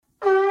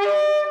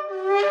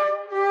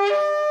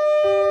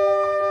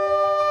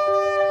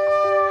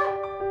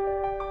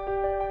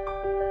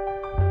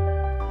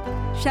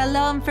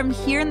Shalom from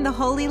here in the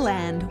Holy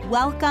Land.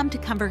 Welcome to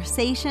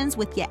Conversations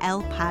with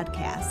Yael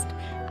podcast.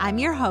 I'm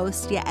your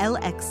host, Yael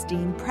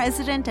Eckstein,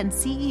 President and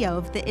CEO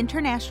of the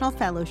International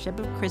Fellowship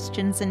of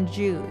Christians and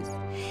Jews.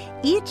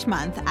 Each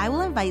month, I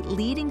will invite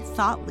leading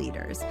thought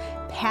leaders,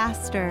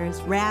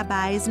 pastors,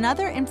 rabbis, and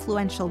other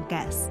influential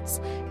guests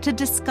to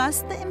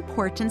discuss the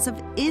importance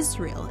of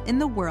Israel in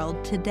the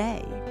world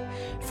today.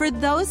 For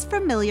those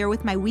familiar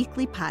with my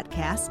weekly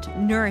podcast,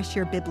 Nourish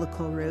Your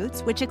Biblical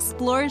Roots, which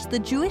explores the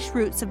Jewish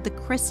roots of the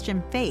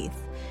Christian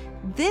faith,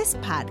 this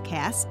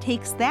podcast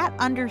takes that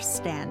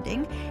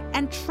understanding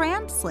and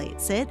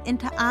translates it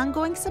into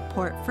ongoing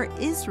support for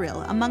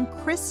Israel among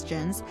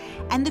Christians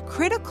and the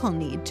critical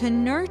need to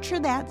nurture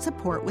that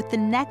support with the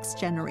next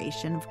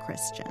generation of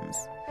Christians.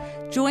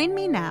 Join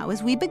me now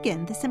as we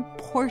begin this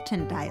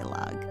important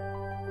dialogue.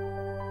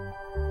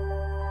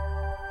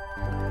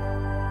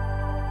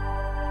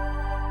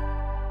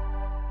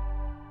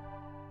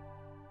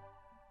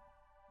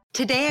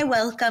 Today, I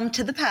welcome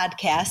to the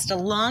podcast a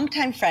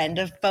longtime friend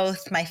of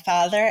both my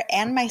father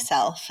and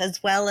myself,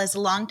 as well as a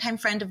longtime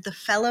friend of the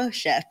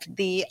fellowship,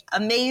 the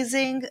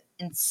amazing,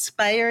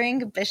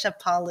 inspiring Bishop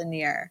Paul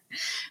Lanier.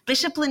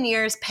 Bishop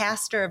Lanier is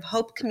pastor of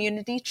Hope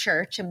Community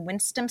Church in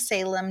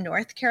Winston-Salem,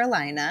 North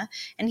Carolina,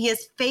 and he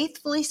has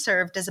faithfully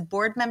served as a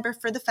board member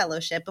for the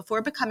fellowship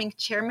before becoming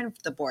chairman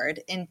of the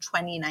board in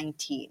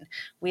 2019.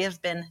 We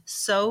have been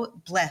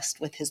so blessed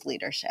with his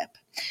leadership.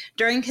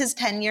 During his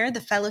tenure, the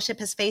fellowship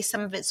has faced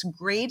some of its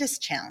greatest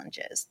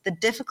challenges: the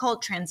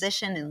difficult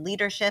transition in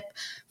leadership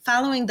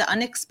following the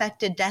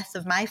unexpected death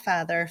of my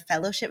father,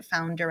 fellowship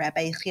founder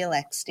Rabbi Yael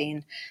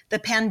Eckstein, the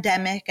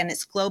pandemic and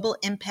its global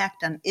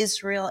impact on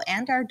Israel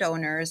and our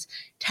donors,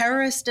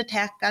 terrorist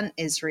attack on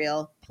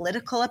Israel,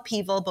 political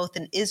upheaval both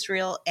in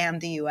Israel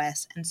and the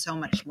U.S., and so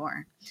much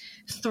more.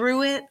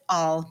 Through it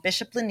all,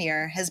 Bishop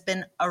Lanier has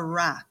been a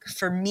rock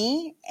for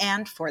me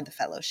and for the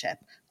fellowship,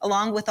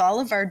 along with all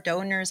of our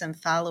donors and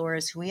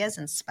followers who he has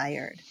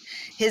inspired.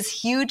 His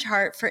huge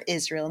heart for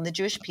Israel and the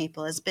Jewish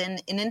people has been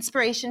an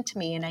inspiration to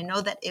me, and I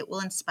know that it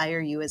will inspire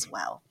you as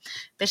well.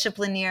 Bishop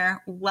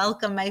Lanier,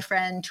 welcome, my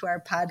friend, to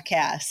our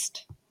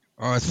podcast.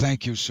 Oh,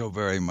 thank you so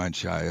very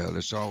much, Yael.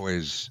 It's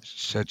always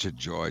such a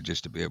joy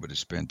just to be able to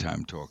spend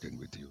time talking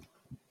with you.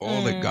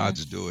 All that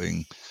God's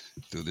doing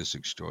through this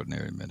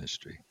extraordinary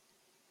ministry.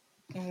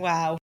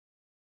 Wow.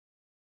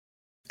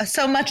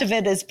 So much of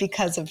it is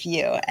because of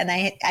you. And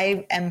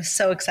I am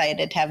so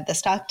excited to have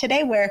this talk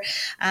today where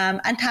on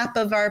top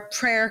of our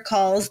prayer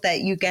calls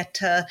that you get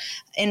to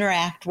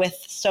interact with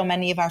so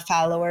many of our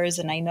followers.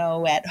 And I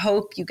know at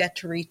Hope you get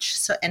to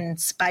reach and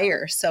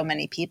inspire so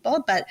many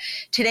people. But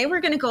today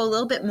we're going to go a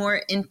little bit more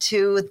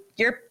into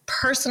your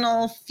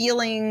personal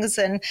feelings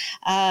and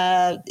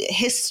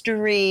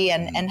history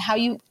and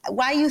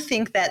why you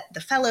think that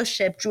the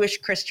fellowship,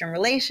 Jewish-Christian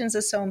relations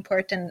is so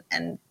important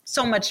and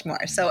so much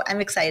more. So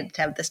I'm excited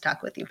to have this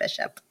talk with you,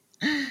 Bishop.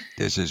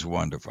 This is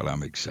wonderful.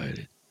 I'm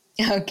excited.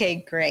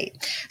 Okay,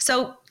 great.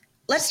 So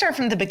let's start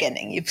from the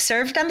beginning. You've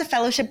served on the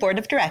fellowship board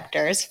of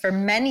directors for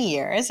many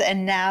years,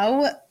 and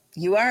now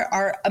you are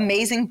our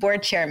amazing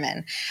board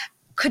chairman.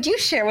 Could you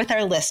share with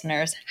our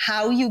listeners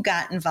how you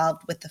got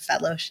involved with the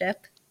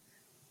fellowship?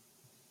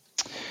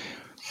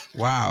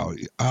 Wow.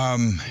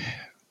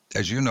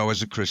 As you know,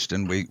 as a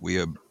Christian,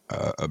 we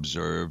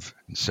observe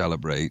and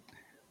celebrate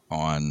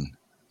on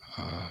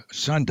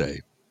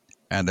Sunday.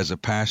 And as a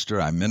pastor,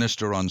 I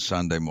minister on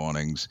Sunday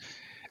mornings,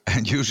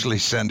 and usually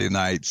Sunday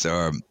nights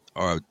are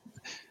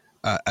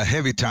a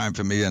heavy time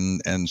for me,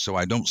 and so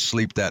I don't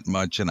sleep that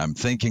much, and I'm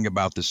thinking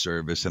about the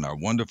service and our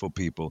wonderful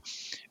people.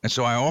 And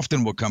so I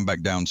often will come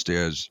back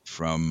downstairs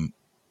from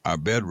our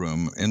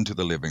bedroom into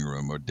the living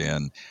room or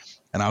den,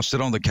 and I'll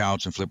sit on the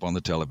couch and flip on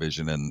the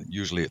television, and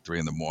usually at 3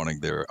 a.m,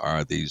 there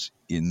are these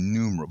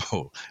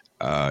innumerable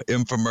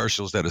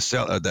infomercials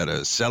that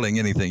are selling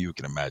anything you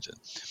can imagine.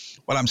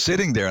 Well, I'm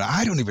sitting there, and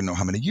I don't even know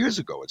how many years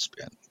ago it's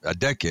been, a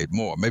decade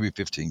more, maybe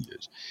 15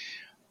 years.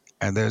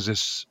 And there's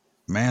this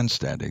man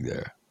standing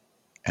there.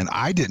 And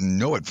I didn't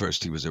know at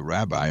first he was a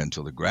rabbi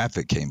until the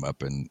graphic came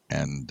up and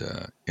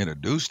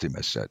introduced him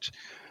as such.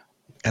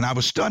 And I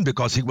was stunned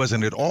because he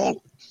wasn't at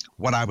all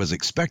what I was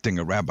expecting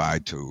a rabbi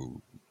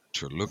to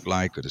look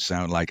like or to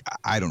sound like.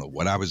 I don't know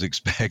what I was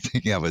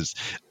expecting.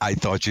 I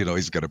thought,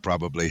 he's going to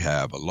probably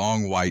have a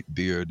long white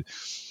beard,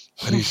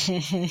 but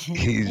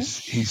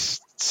he's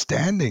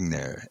standing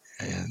there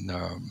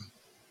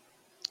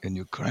in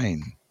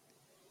Ukraine,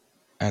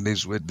 and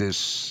he's with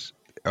this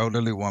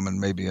elderly woman,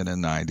 maybe in her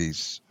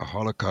 90s, a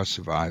Holocaust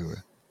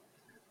survivor,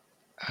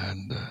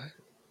 and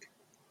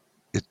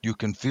you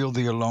can feel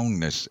the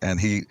aloneness, and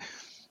he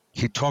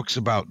talks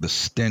about the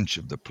stench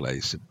of the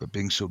place, of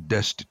being so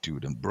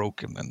destitute and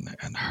broken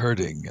and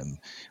hurting and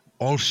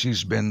all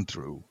she's been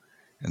through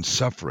and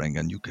suffering.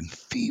 And you can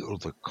feel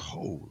the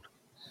cold,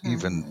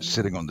 even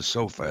sitting on the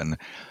sofa. And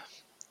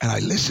I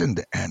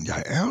listened, and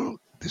Yael,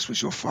 this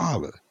was your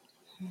father.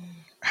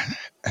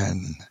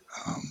 And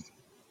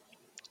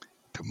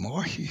the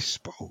more he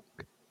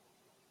spoke,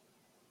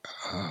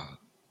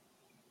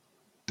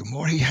 the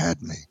more he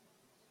had me.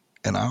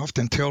 And I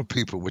often tell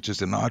people, which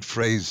is an odd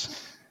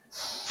phrase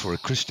for a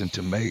Christian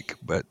to make,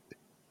 but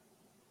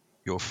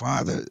your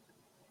father,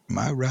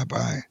 my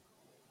rabbi,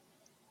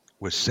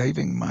 was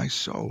saving my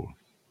soul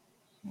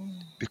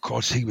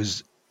because he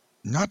was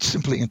not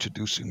simply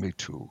introducing me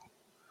to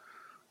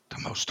the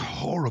most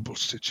horrible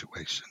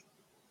situation,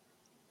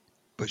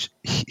 but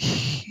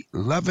he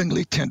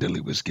lovingly,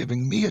 tenderly was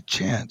giving me a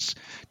chance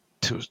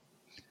to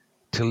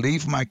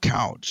leave my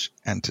couch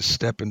and to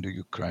step into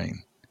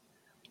Ukraine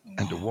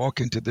and to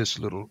walk into this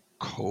little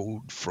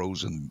cold,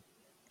 frozen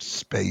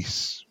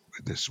space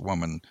with this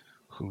woman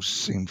who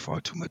seemed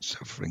far too much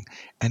suffering.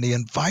 And he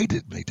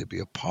invited me to be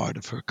a part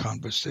of her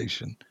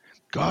conversation,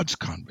 God's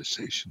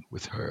conversation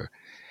with her.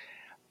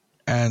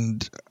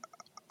 And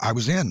I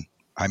was in.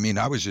 I mean,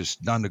 I was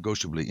just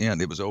non-negotiably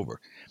in. It was over.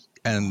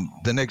 And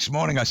the next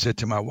morning I said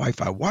to my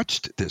wife, I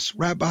watched this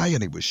rabbi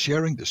and he was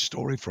sharing the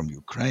story from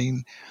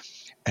Ukraine,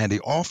 and he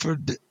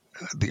offered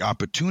the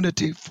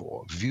opportunity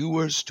for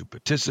viewers to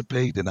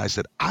participate. And I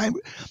said, I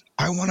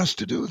want us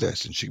to do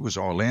this. And she was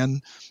all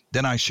in.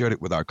 Then I shared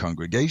it with our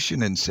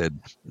congregation and said,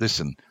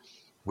 listen,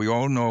 we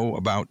all know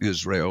about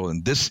Israel,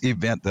 and this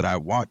event that I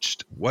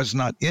watched was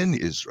not in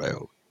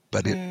Israel,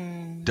 but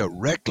it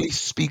directly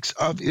speaks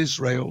of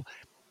Israel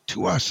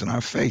to us in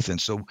our faith. And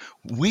so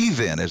we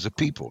then, as a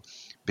people,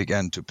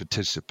 began to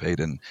participate.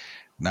 And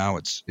now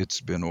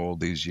it's been all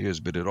these years,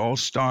 but it all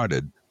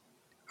started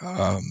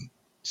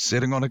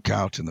sitting on a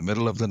couch in the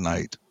middle of the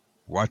night,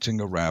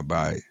 watching a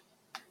rabbi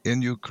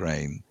in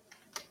Ukraine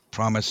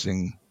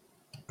promising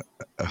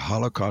a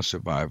Holocaust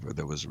survivor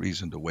there was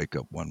reason to wake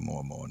up one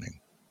more morning.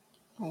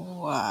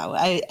 Wow.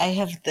 I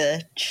have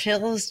the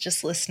chills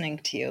just listening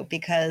to you,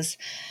 because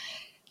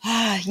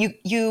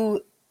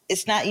you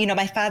it's not,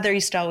 my father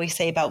used to always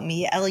say about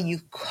me, Ellie, you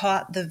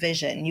caught the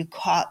vision, you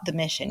caught the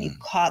mission, you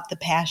caught the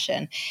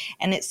passion.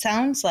 And it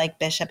sounds like,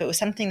 Bishop, it was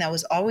something that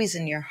was always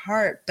in your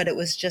heart, but it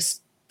was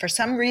just for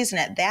some reason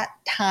at that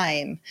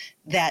time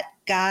that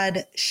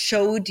God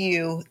showed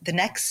you the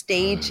next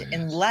stage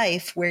in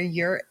life where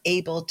you're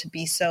able to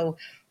be so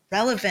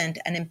relevant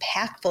and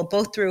impactful,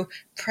 both through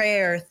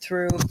prayer,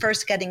 through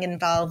first getting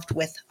involved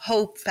with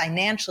Hope,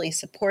 financially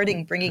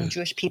supporting, bringing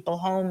Jewish people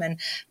home and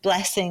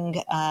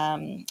blessing,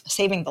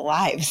 saving the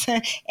lives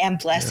and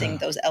blessing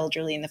those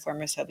elderly in the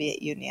former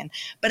Soviet Union.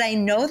 But I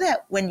know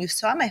that when you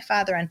saw my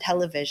father on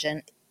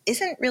television,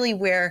 isn't really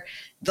where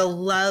the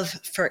love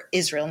for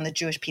Israel and the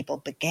Jewish people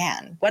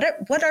began. What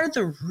are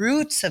the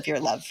roots of your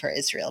love for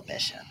Israel,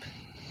 Bishop?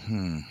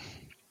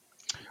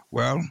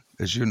 Well,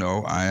 as you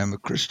know, I am a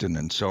Christian,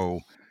 and so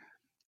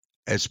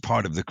as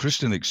part of the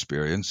Christian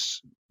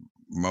experience,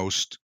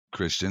 most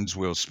Christians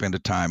will spend a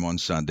time on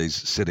Sundays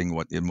sitting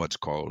in what's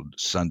called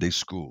Sunday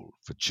school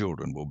for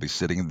children. We'll be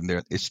sitting in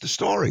there. It's the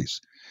stories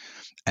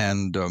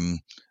and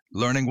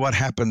learning what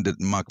happened at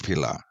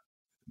Machpelah,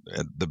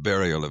 at the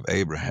burial of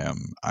Abraham,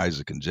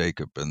 Isaac, and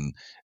Jacob, and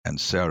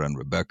Sarah and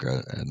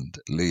Rebecca and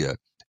Leah,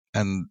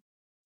 and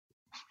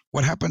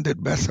what happened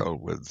at Bethel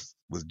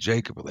with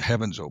Jacob, with the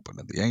heavens open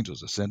and the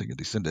angels ascending and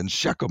descending, and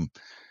Shechem,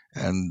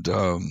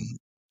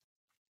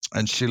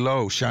 and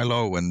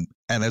Shiloh, and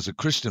as a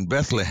Christian,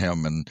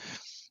 Bethlehem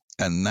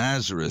and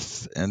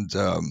Nazareth, and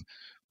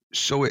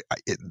so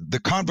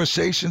the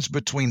conversations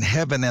between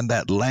heaven and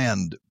that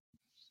land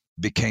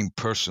became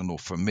personal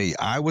for me.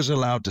 I was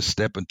allowed to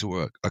step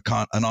into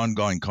an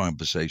ongoing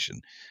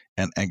conversation,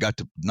 and got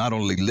to not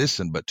only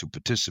listen but to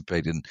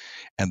participate in,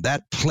 and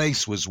that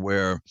place was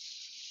where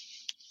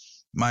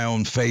my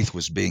own faith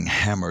was being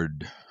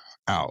hammered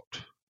out,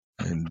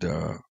 and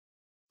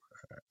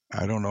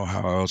I don't know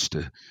how else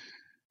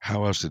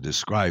to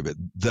describe it.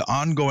 The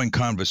ongoing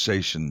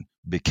conversation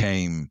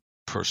became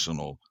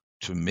personal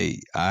to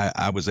me.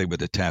 I was able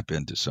to tap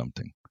into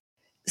something.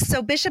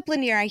 So, Bishop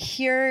Lanier, I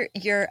hear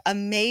your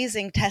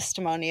amazing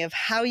testimony of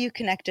how you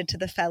connected to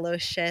the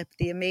fellowship,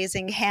 the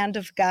amazing hand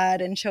of God,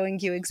 and showing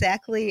you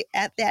exactly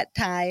at that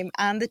time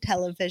on the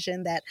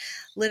television that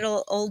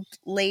little old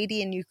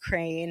lady in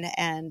Ukraine,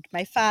 and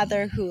my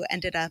father, who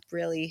ended up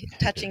really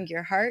touching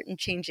your heart and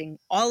changing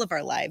all of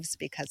our lives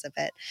because of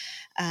it.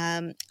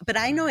 But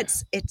I know it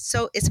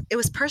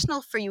was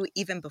personal for you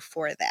even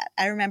before that.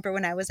 I remember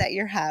when I was at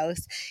your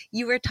house,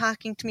 you were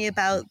talking to me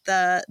about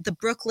the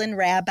Brooklyn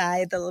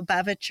rabbi, the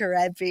Lubavitcher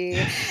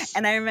Rebbe,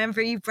 and I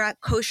remember you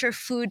brought kosher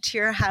food to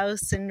your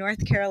house in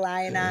North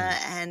Carolina,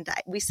 and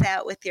we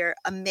sat with your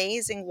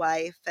amazing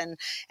wife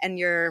and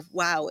your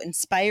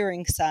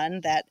inspiring son.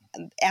 That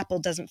apple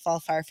doesn't fall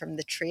far from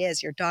the tree,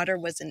 as your daughter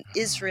was in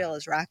Israel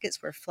as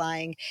rockets were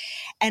flying,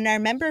 and I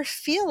remember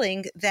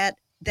feeling that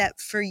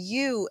for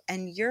you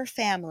and your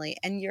family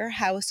and your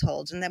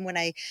household, and then when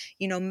I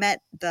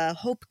met the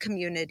Hope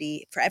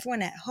community, for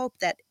everyone at Hope,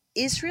 that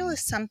Israel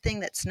is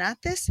something that's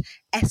not this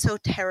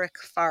esoteric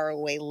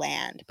faraway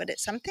land, but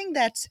it's something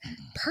that's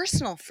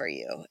personal for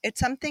you.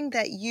 It's something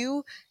that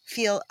you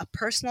feel a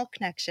personal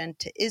connection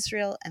to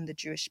Israel and the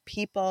Jewish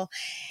people.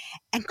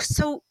 And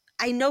so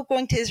I know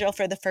going to Israel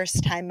for the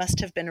first time must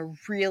have been a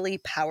really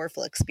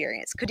powerful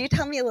experience. Could you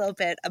tell me a little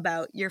bit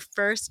about your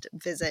first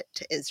visit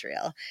to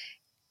Israel?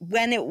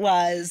 when it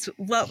was,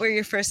 what were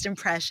your first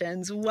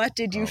impressions? What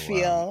did you Oh, wow.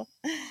 feel?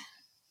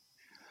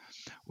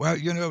 Well,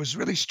 it was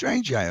really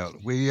strange,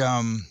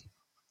 Yael.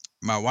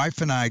 My wife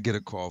and I get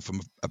a call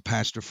from a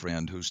pastor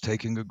friend who's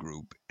taking a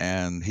group,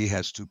 and he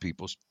has two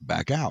people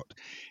back out.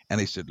 And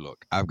he said,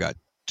 "Look, I've got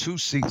two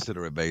seats that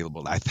are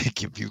available. I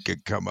think if you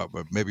could come up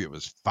with, maybe it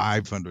was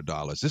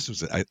 $500. This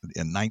was in Oh,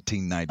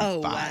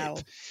 1995. wow.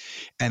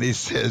 And he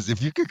says,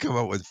 if you could come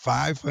up with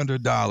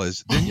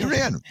 $500, then you're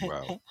in.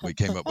 Well, we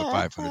came up with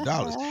 $500.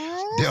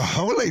 The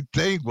only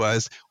thing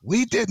was,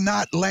 we did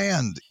not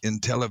land in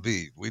Tel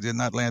Aviv. We did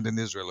not land in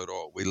Israel at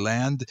all. We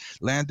landed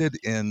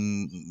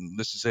in,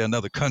 let's just say,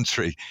 another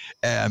country.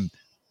 And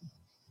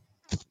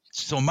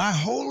so my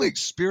whole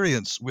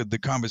experience with the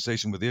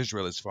conversation with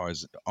Israel, as far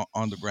as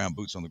on the ground,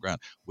 boots on the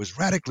ground, was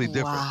radically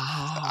different.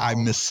 I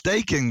Wow.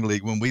 mistakenly,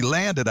 when we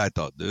landed, I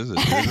thought, this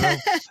is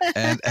Israel.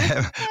 And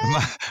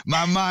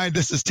my mind,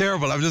 this is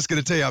terrible. I'm just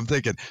going to tell you, I'm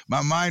thinking,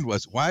 my mind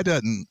was, why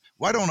don't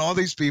all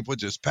these people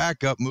just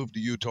pack up, move to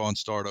Utah, and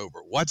start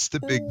over? What's the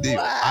big deal?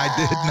 I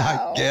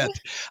Wow.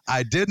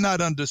 did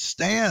not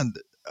understand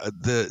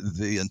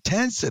the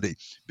intensity,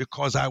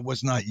 because I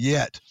was not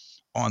yet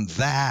on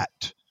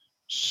that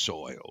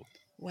soil.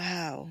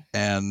 Wow.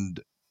 And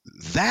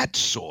that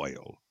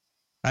soil,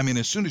 I mean,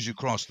 as soon as you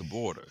cross the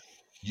border,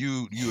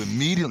 you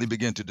immediately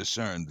begin to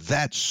discern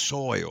that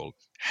soil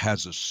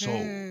has a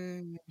soul,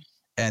 Hmm.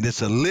 and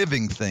it's a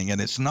living thing, and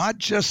it's not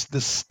just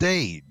the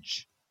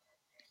stage.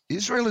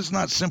 Israel is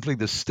not simply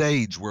the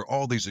stage where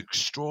all these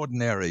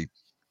extraordinary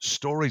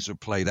stories are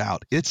played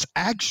out. It's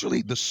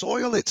actually, the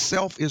soil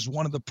itself is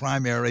one of the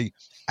primary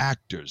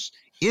actors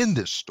in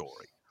this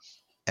story,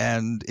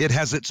 and it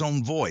has its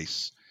own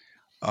voice,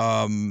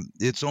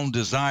 its own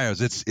desires.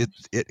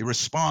 It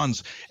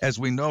responds, as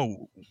we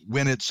know,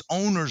 when its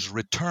owners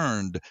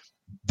returned,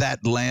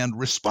 that land Yeah.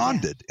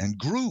 responded and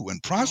grew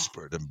and Yeah.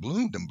 prospered and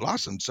bloomed and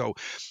blossomed. So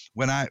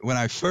when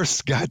I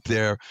first got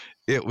there,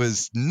 it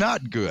was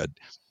not good.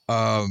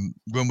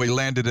 When we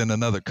landed in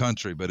another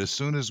country, but as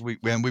soon as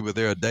when we were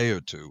there a day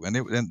or two, and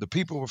the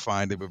people were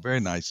fine, they were very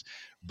nice,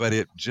 but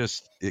it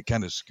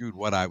kind of skewed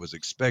what I was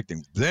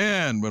expecting.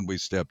 Then when we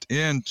stepped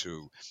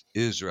into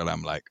Israel,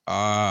 I'm like,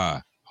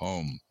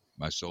 home.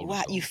 My soul is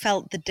What you home.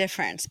 felt the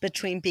difference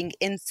between being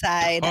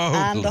inside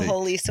on the Totally.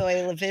 holy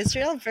soil of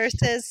Israel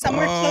versus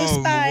somewhere close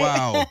Oh, by.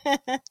 wow.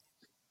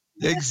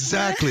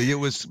 Exactly. It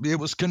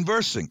was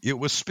conversing. It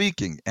was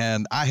speaking,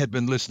 and I had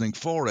been listening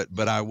for it,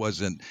 but I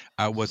wasn't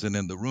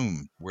in the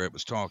room where it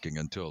was talking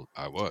until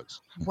I was.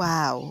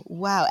 Wow.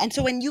 Wow. And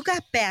so when you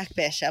got back,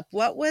 Bishop,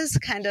 what was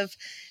kind of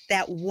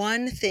that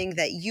one thing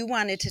that you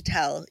wanted to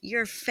tell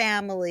your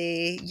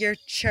family, your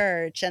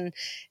church, and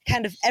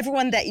kind of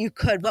everyone that you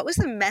could? What was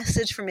the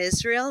message from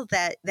Israel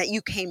that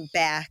you came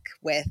back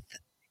with,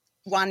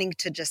 wanting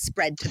to just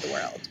spread to the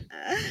world?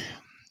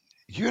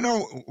 You know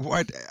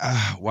what?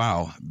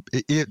 Wow.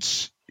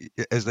 It's,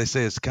 as they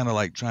say, it's kind of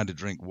like trying to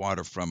drink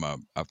water from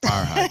a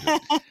fire hydrant.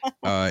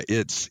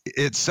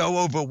 It's so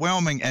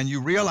overwhelming, and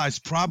you realize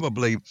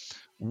probably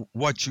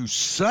what you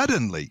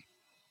suddenly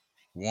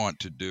want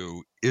to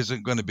do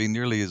isn't going to be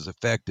nearly as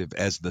effective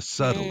as the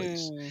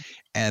subtleties. Hmm.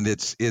 And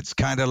it's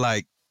kind of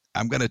like,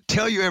 I'm going to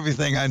tell you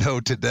everything I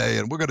know today,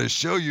 and we're going to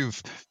show you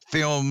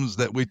films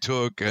that we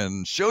took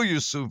and show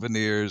you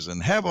souvenirs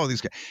and have all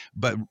these,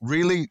 but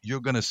really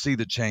you're going to see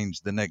the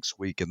change the next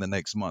week and the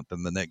next month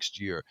and the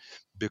next year,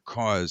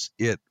 because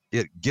it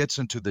gets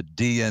into the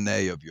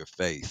DNA of your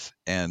faith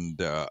and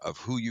of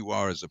who you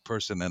are as a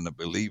person and a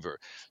believer,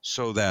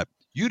 so that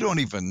you don't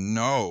even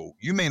know,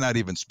 you may not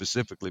even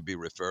specifically be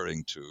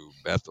referring to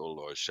Bethel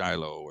or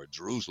Shiloh or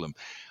Jerusalem,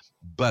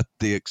 but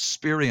the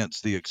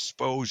experience, the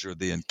exposure,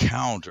 the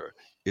encounter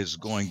is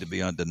going to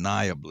be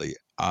undeniably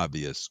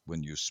obvious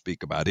when you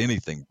speak about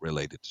anything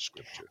related to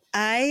Scripture.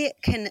 I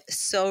can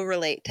so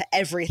relate to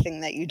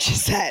everything that you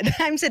just said.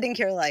 I'm sitting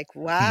here like,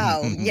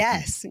 wow,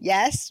 yes,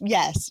 yes,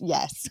 yes,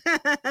 yes.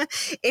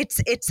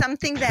 It's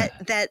something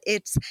that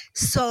it's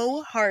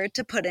so hard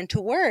to put into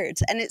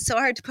words, and it's so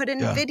hard to put in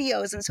Yeah.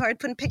 videos, and so hard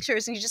to put in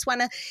pictures, and you just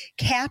want to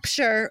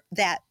capture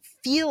that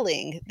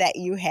feeling that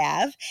you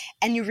have,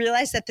 and you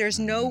realize that there's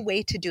no Hmm.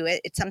 way to do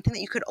it. It's something that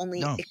you could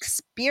only No.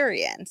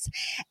 experience.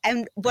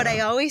 And what I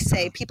Yeah. always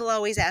say, Yeah. people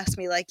always ask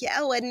me like,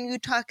 yeah, when you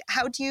talk,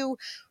 how do you,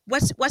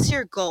 what's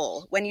your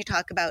goal when you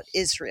talk about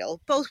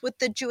Israel, both with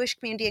the Jewish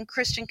community and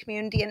Christian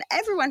community and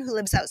everyone who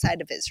lives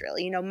outside of Israel?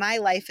 You know, my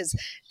life is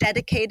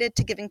dedicated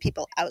to giving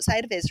people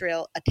outside of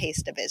Israel a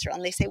taste of Israel.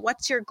 And they say,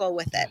 what's your goal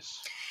with it? Yes.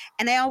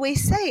 And I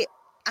always say,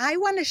 I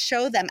want to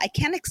show them, I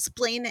can't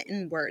explain it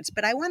in words,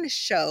 but I want to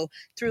show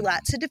through Mm-hmm.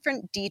 lots of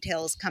different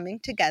details coming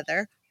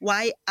together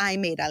why I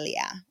made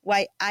Aliyah,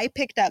 why I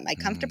picked up my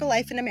comfortable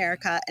life in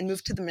America and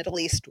moved to the Middle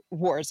East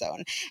war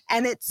zone.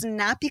 And it's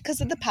not because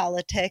of the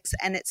politics,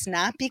 and it's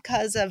not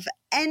because of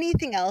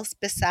anything else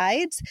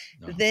besides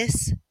No.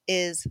 this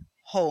is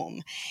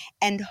home.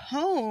 And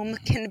home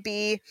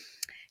Mm-hmm.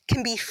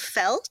 can be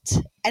felt,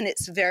 and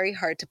it's very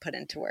hard to put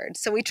into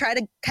words. So we try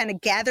to kind of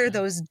gather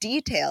those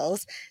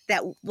details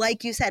that,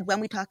 like you said, when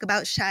we talk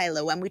about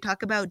Shiloh, when we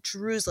talk about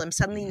Jerusalem,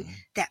 suddenly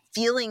that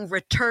feeling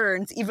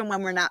returns even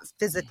when we're not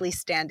physically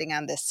standing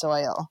on this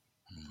soil.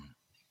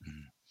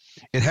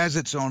 It has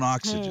its own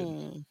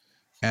oxygen.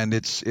 And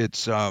it's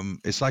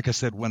like I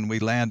said, when we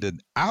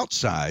landed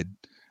outside,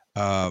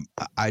 uh,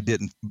 I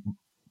didn't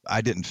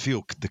I didn't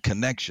feel the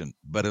connection.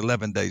 But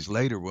 11 days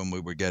later, when we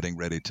were getting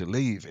ready to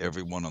leave,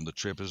 everyone on the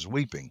trip is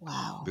weeping.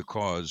 Wow.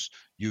 Because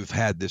you've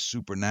had this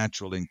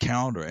supernatural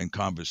encounter and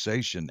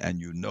conversation, and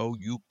you know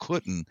you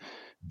couldn't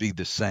be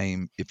the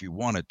same if you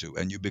wanted to.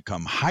 And you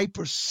become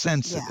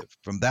hypersensitive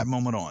from that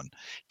moment on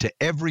to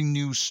every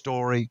news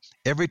story.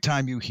 Every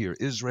time you hear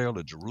Israel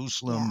or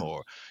Jerusalem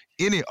or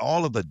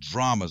all of the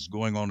dramas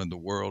going on in the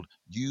world,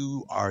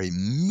 you are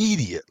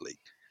immediately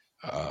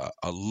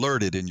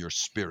alerted in your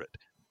spirit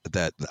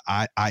that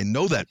I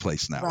know that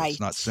place now. Right. It's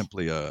not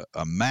simply a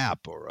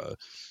map or a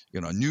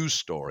news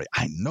story.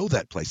 I know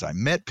that place. I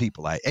met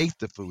people. I ate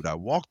the food. I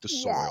walked the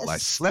soil. I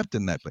slept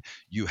in that place.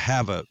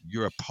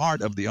 You're a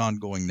part of the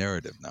ongoing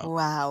narrative now.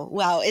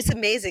 Wow. It's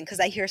amazing because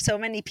I hear so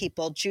many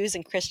people, Jews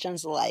and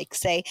Christians alike,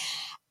 say,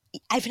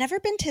 I've never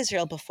been to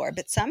Israel before,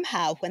 but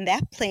somehow when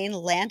that plane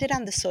landed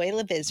on the soil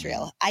of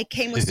Israel, I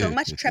came with so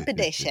much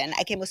trepidation.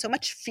 I came with so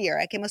much fear.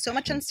 I came with so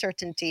much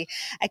uncertainty.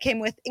 I came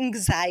with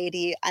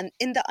anxiety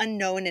in the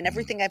unknown and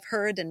everything I've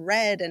heard and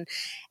read.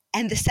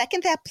 And the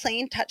second that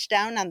plane touched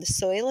down on the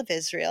soil of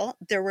Israel,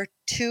 there were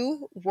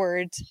two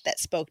words that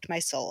spoke to my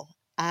soul.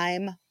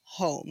 I'm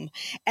home.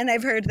 And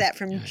I've heard that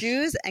from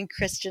Jews and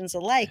Christians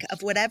alike,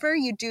 of whatever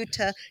you do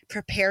to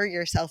prepare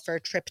yourself for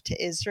a trip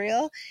to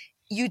Israel,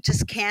 you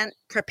just can't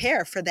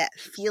prepare for that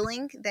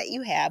feeling that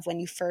you have when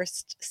you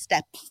first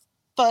step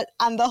foot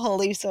on the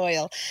holy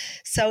soil.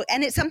 So,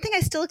 and it's something I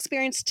still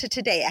experience to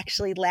today.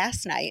 Actually,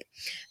 last night,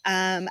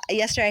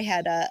 yesterday I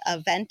had a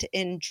event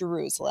in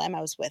Jerusalem. I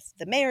was with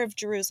the mayor of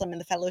Jerusalem,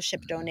 and the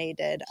fellowship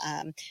donated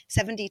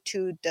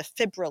 72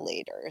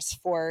 defibrillators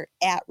for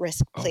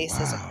at-risk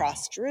places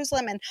across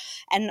Jerusalem.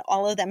 And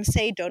all of them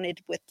say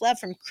donated with love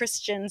from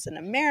Christians in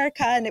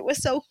America. And it was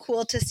so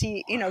cool to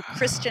see,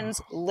 Christians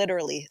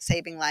literally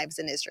saving lives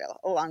in Israel,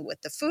 along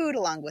with the food,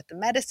 along with the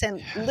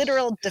medicine,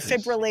 literal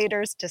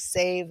defibrillators to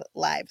save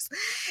lives.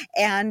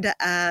 And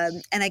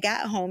I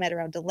got home at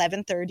around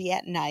 11:30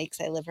 at night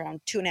because I live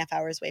around 2.5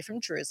 hours away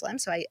from Jerusalem.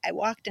 So I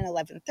walked in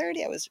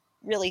 11:30. I was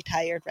really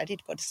tired, ready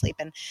to go to sleep.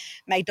 And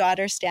my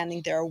daughter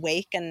standing there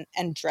awake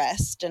and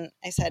dressed. And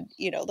I said,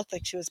 looked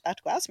like she was about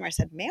to go out somewhere. I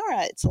said,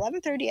 Mara, it's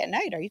 11:30 at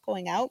night. Are you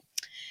going out?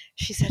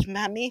 She said,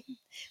 Mommy,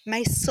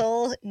 my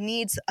soul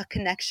needs a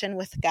connection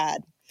with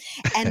God.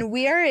 And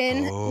we are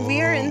in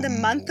the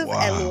month of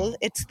Elul.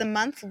 It's the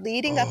month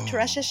leading up to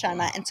Rosh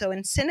Hashanah. And so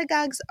in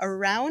synagogues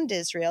around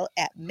Israel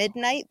at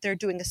midnight, they're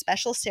doing a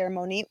special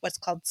ceremony, what's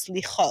called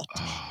slichot.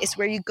 It's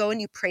where you go and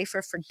you pray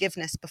for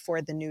forgiveness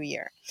before the new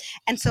year.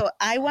 And so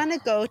I want to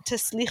go to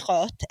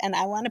slichot and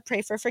I want to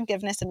pray for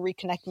forgiveness and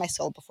reconnect my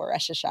soul before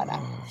Rosh Hashanah.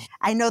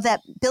 I know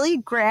that Billy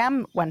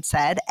Graham once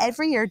said,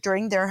 every year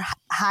during their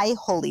high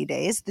holy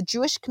days, the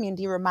Jewish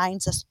community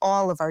reminds us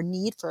all of our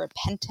need for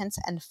repentance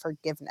and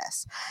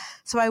forgiveness.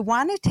 So I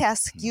wanted to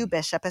ask you,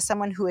 Bishop, as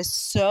someone who is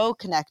so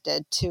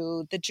connected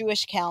to the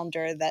Jewish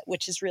calendar,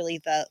 which is really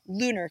the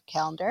lunar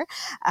calendar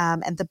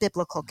and the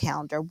biblical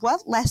calendar,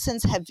 what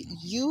lessons have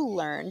you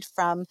learned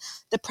from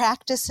the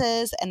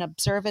practices and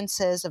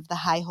observances of the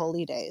high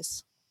holy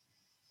days?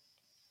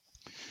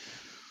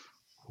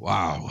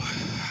 Wow.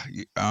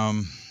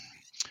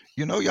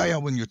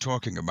 Yael, when you're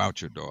talking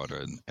about your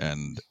daughter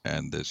and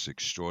this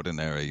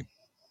extraordinary,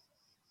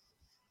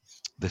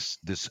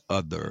 this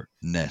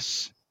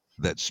otherness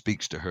that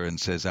speaks to her and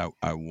says,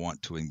 I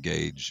want to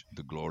engage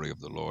the glory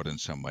of the Lord in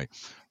some way.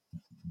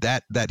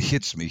 That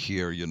hits me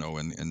here,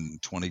 in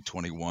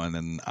 2021,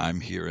 and I'm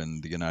here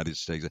in the United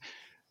States.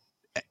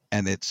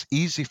 And it's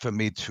easy for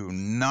me to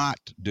not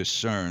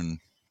discern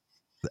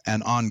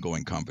an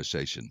ongoing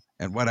conversation.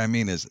 And what I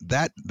mean is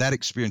that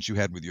experience you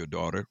had with your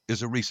daughter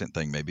is a recent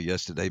thing, maybe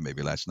yesterday,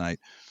 maybe last night.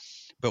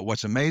 But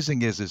what's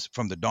amazing is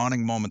from the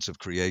dawning moments of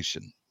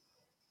creation,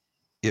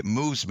 it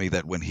moves me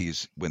that when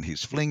he's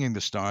flinging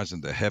the stars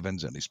in the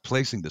heavens and he's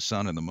placing the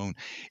sun and the moon,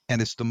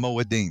 and it's the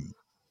Moedim.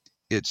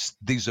 It's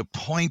these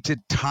appointed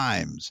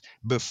times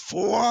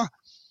before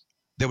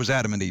there was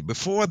Adam and Eve,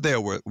 before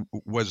there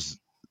was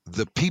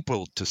the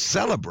people to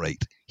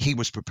celebrate. He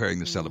was preparing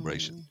the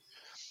celebration.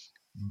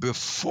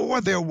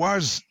 Before there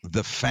was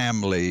the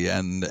family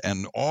and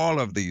all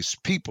of these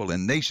people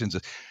and nations,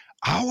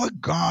 our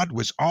God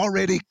was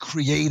already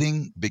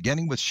creating,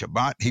 beginning with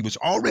Shabbat, he was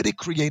already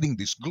creating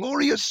these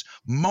glorious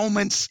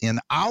moments in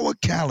our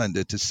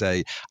calendar to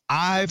say,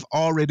 I've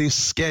already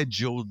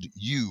scheduled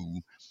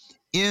you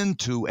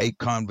into a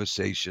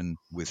conversation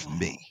with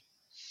me.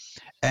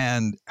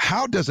 And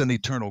how does an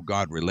eternal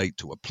God relate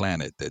to a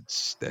planet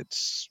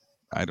that's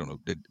I don't know,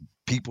 that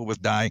people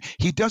with dying?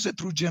 He does it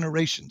through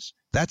generations.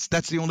 That's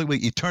the only way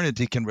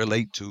eternity can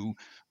relate to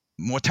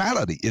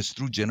mortality is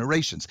through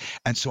generations.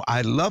 And so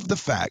I love the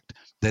fact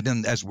that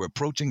as we're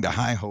approaching the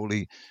high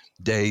holy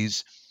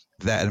days,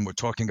 and we're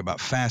talking about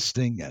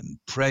fasting and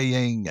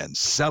praying and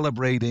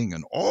celebrating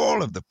and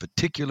all of the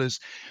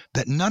particulars,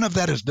 that none of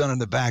that is done in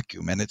a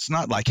vacuum. And it's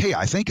not like, hey,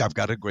 I think I've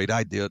got a great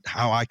idea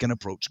how I can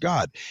approach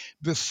God.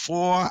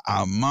 Before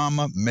our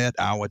mama met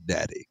our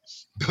daddy,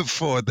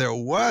 before there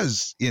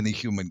was any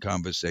human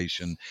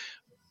conversation,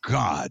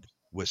 God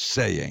was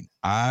saying,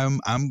 I'm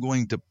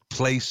going to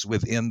place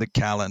within the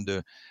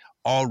calendar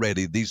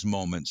already these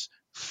moments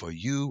for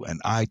you and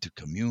I to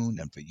commune,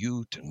 and for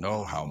you to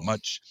know how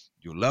much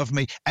you love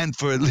me, and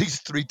for at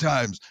least 3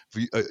 times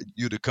for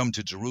you to come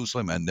to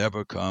Jerusalem and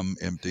never come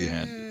empty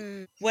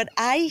handed. What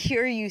I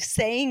hear you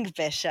saying,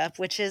 Bishop,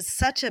 which is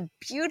such a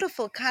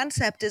beautiful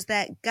concept, is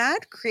that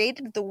God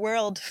created the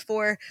world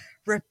for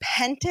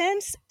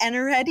repentance and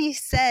already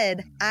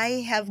said,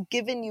 I have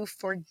given you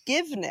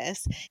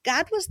forgiveness.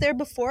 God was there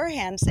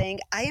beforehand saying,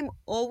 I am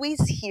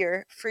always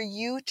here for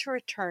you to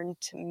return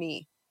to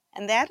me.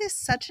 And that is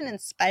such an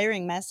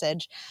inspiring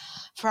message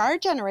for our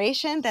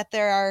generation, that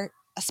there are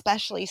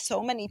especially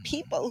so many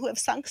people who have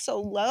sunk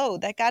so low,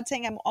 that God's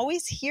saying, I'm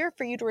always here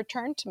for you to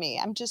return to me.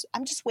 I'm just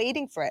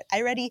waiting for it.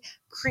 I already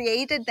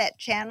created that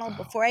channel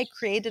before I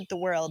created the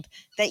world,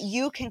 that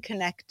you can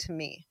connect to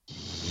me.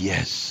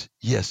 Yes,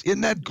 yes.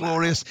 Isn't that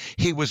glorious?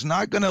 He was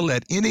not going to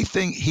let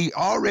anything, he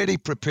already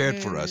prepared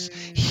for us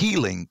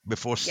healing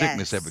before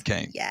sickness ever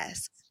came.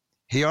 Yes.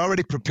 He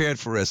already prepared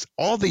for us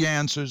all the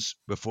answers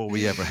before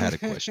we ever had a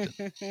question.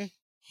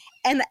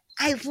 And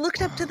I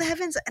looked up to the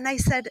heavens and I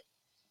said,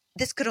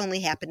 this could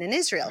only happen in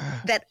Israel,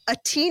 that a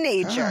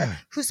teenager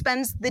who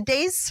spends the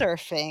days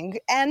surfing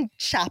and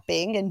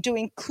shopping and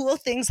doing cool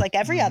things like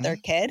every other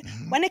kid,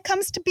 when it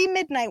comes to be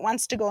midnight,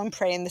 wants to go and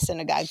pray in the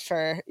synagogue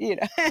for,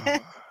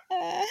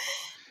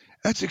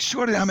 That's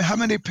extraordinary. I mean, how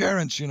many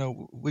parents,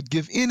 would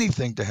give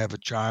anything to have a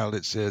child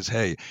that says,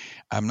 hey,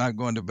 I'm not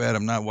going to bed,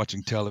 I'm not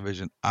watching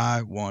television,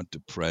 I want to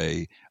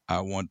pray,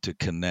 I want to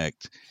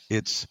connect.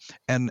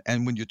 And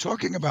when you're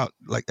talking about,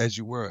 like, as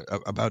you were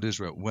about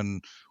Israel,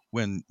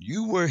 when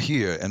you were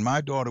here and my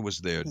daughter was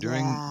there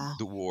during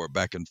the war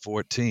back in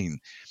 2014,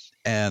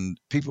 and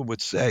people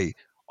would say,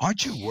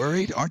 aren't you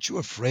worried? Aren't you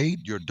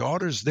afraid? Your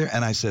daughter's there.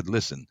 And I said,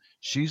 listen,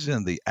 she's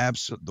in the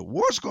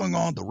war's going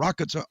on, the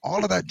rockets are,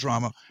 all of that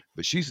drama,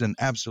 but she's in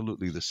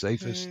absolutely the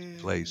safest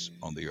place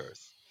on the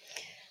earth.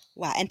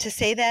 Wow. And to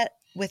say that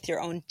with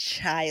your own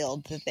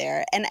child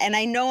there. And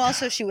I know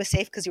also she was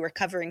safe because you were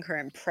covering her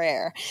in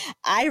prayer.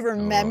 I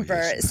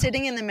remember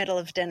sitting in the middle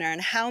of dinner,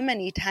 and how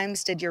many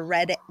times did your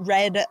the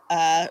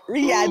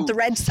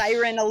red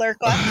siren alert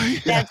go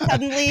off? That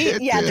suddenly,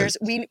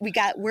 we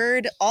got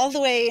word all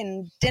the way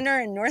in dinner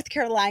in North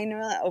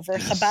Carolina over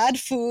Chabad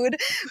food.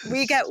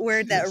 We got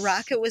word that a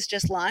rocket was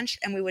just launched,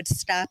 and we would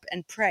stop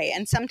and pray.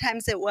 And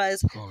sometimes it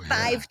was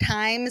 5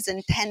 times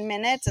in 10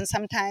 minutes, and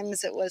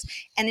sometimes it was,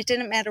 and it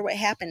didn't matter what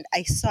happened.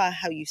 I saw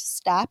how you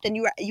stopped, and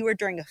you were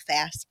during a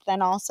fast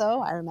then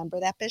also. I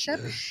remember that,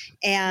 Bishop.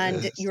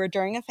 And you were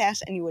during a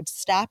fast, and you would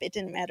stop. It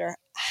didn't matter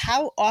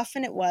how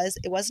often it was.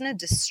 It wasn't a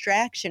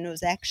distraction. It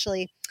was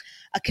actually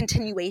a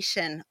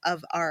continuation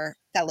of our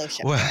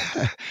fellowship.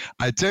 Well,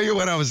 I tell you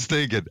what I was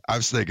thinking. I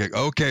was thinking,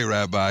 okay,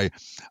 Rabbi,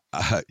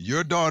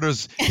 your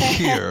daughter's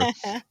here,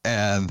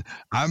 and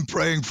I'm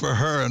praying for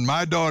her, and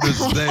my daughter's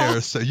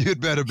there, so you'd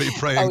better be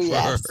praying for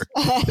her.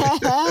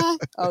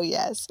 Oh,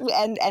 yes.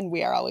 And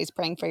we are always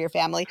praying for your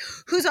family,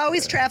 who's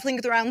always traveling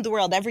around the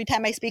world. Every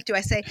time I speak to,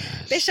 I say,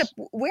 Bishop,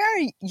 where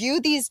are you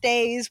these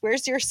days?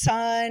 Where's your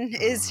son?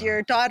 Is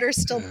your daughter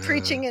still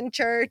preaching in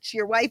church?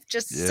 Your wife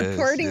just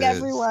supporting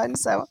everyone?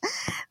 So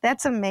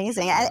that's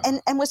amazing.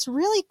 And what's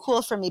really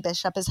cool for me,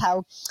 Bishop, is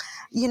how,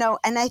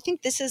 and I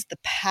think this is the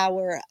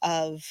power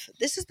of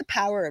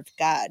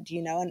God,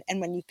 and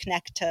when you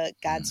connect to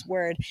God's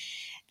word,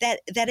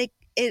 that it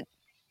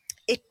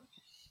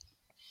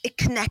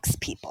connects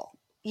people,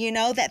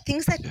 that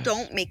things that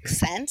don't make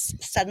sense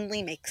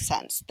suddenly make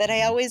sense. That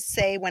I always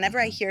say, whenever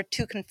I hear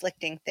 2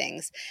 conflicting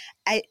things,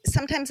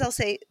 sometimes I'll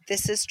say,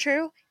 this is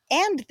true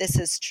and this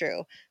is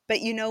true.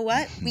 But you know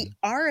what? We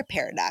are a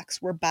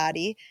paradox. We're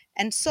body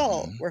and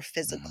soul. We're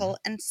physical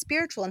and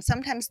spiritual. And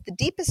sometimes the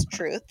deepest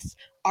truths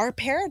are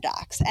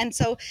paradox. And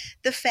so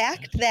the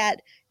fact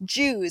that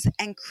Jews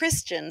and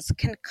Christians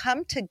can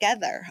come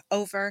together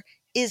over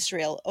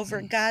Israel,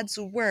 over God's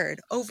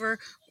word, over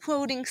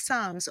quoting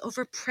Psalms,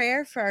 over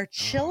prayer for our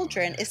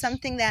children is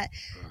something that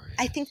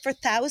I think for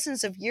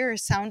thousands of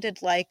years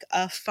sounded like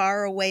a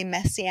faraway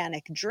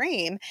messianic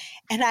dream.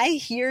 And I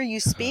hear you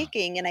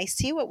speaking and I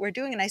see what we're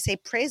doing and I say,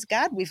 praise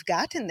God, we've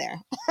gotten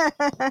there.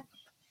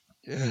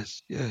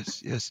 Yes.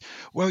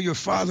 Well, your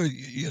father,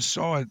 you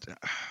saw it.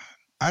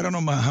 I don't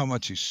know how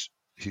much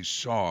he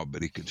saw,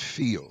 but he could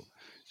feel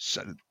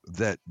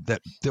that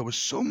there was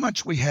so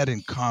much we had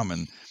in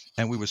common,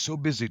 and we were so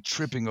busy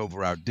tripping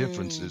over our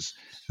differences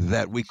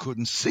that we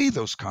couldn't see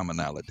those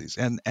commonalities.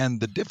 And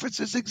the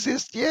differences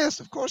exist.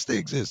 Yes, of course they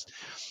exist.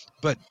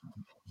 But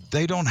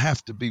They don't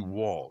have to be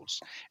walls.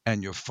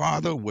 And your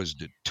father was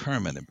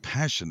determined and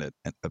passionate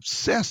and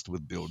obsessed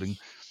with building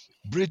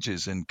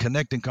bridges and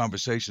connecting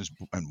conversations.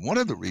 And one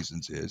of the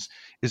reasons is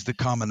the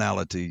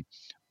commonality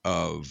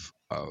of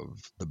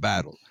the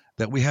battle,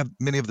 that we have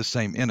many of the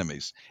same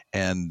enemies.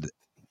 And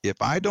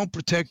if I don't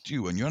protect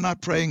you and you're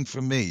not praying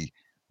for me,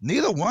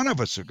 neither one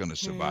of us are going to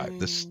survive.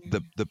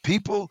 The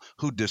people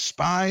who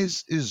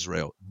despise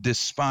Israel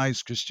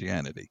despise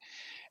Christianity.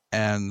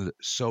 And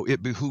so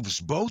it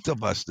behooves both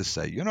of us to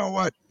say, you know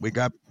what, we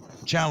got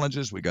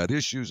challenges, we got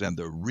issues, and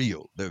they're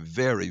real. They're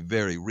very,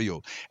 very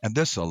real. And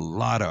there's a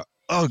lot of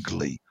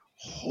ugly,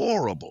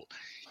 horrible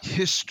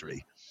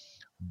history.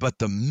 But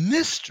the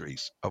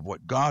mysteries of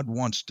what God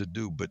wants to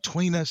do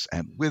between us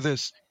and with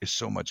us is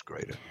so much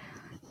greater.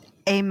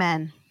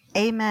 Amen.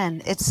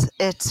 Amen.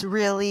 It's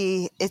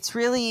really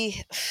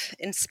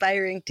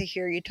inspiring to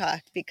hear you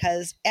talk,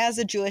 because as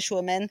a Jewish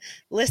woman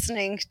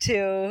listening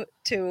to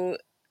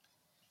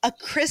a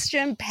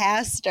Christian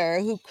pastor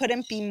who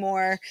couldn't be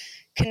more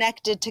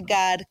connected to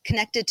God,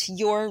 connected to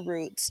your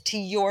roots, to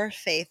your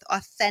faith,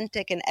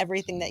 authentic in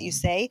everything that you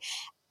say,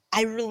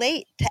 I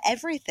relate to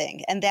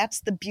everything, and that's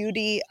the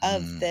beauty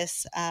of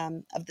this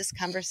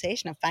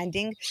conversation, of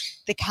finding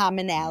the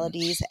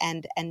commonalities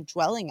and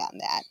dwelling on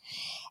that.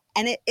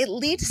 And it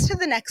leads to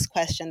the next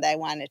question that I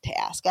wanted to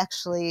ask.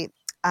 Actually,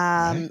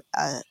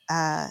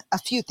 a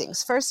few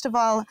things. First of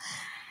all,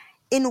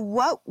 in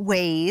what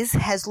ways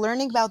has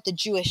learning about the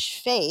Jewish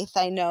faith,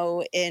 I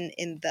know in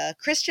the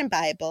Christian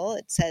Bible,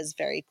 it says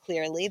very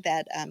clearly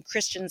that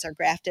Christians are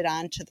grafted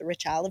onto the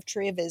rich olive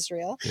tree of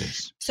Israel.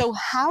 Yes. So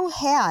how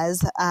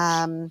has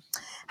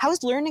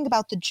learning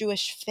about the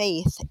Jewish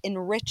faith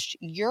enriched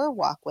your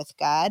walk with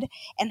God?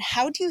 And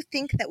how do you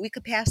think that we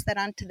could pass that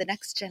on to the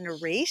next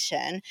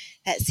generation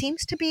that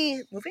seems to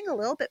be moving a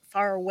little bit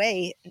far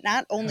away,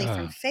 not only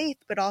from faith,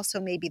 but also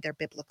maybe their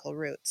biblical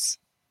roots?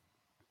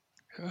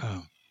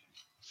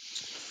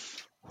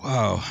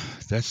 Wow,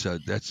 that's a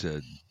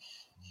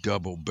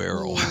double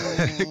barrel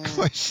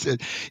question.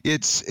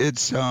 It's there's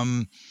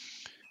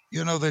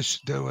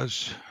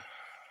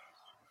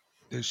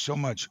so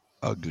much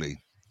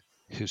ugly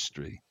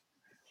history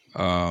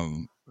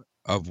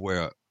of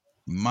where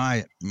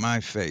my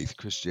faith,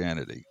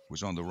 Christianity,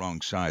 was on the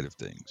wrong side of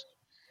things.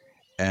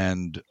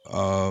 And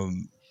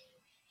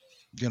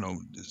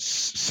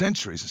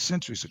centuries and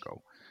centuries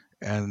ago,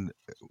 and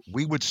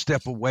we would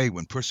step away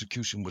when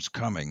persecution was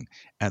coming,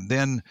 and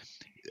then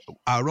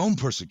our own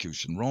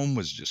persecution, Rome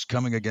was just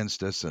coming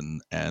against us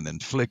and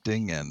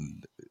inflicting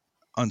and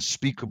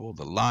unspeakable,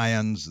 the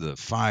lions, the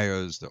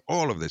fires,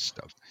 all of this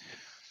stuff.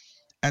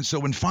 And so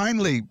when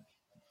finally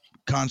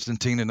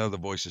Constantine and other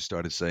voices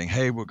started saying,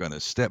 hey, we're going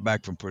to step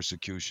back from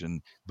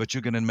persecution, but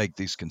you're going to make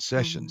these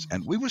concessions.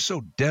 And we were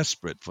so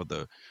desperate for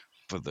the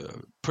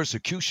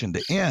persecution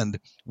to end,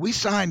 we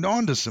signed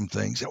on to some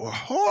things that were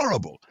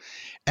horrible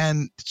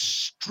and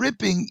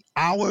stripping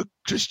our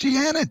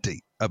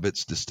Christianity of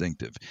its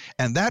distinctive.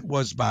 And that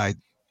was by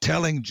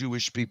telling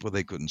Jewish people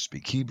they couldn't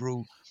speak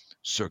Hebrew,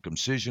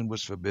 circumcision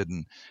was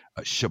forbidden,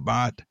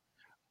 Shabbat,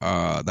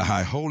 the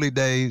high holy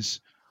days.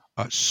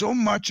 So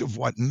much of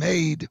what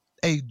made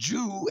a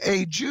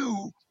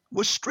Jew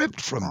was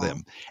stripped from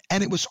them.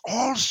 And it was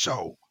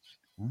also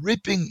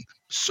ripping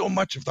so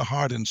much of the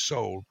heart and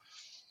soul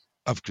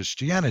of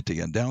Christianity,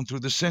 and down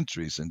through the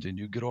centuries. And then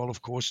you get all,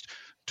 of course,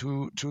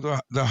 to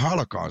the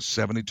Holocaust.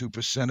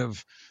 72%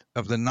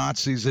 of the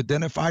Nazis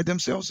identified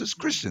themselves as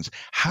Christians.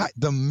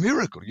 The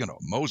miracle,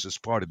 Moses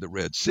parted the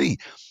Red Sea,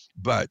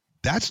 but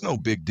that's no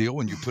big deal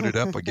when you put it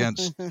up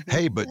against,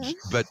 hey, but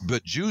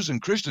Jews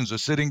and Christians are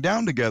sitting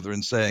down together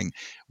and saying,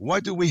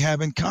 what do we have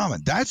in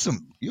common?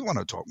 You want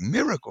to talk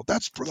miracle,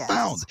 that's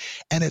profound.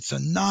 Yes. And it's a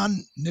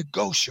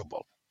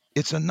non-negotiable.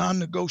 It's a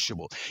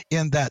non-negotiable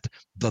in that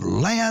the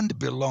land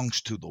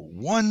belongs to the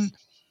one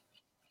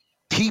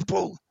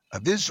people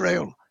of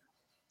Israel,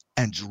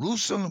 and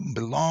Jerusalem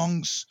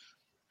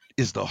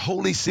is the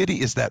holy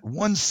city, is that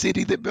one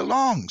city that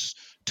belongs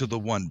to the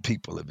one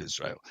people of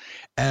Israel.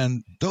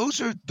 And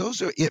those are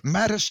it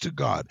matters to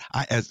God.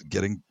 As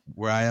getting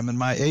where I am in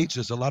my age,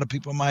 there's a lot of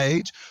people my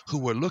age who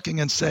were looking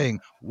and saying,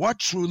 what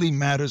truly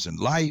matters in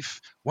life?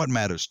 What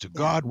matters to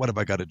God? What have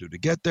I got to do to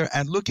get there?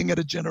 And looking at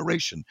a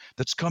generation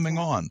that's coming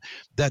on,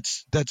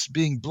 that's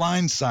being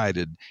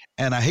blindsided,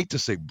 and I hate to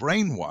say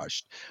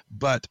brainwashed,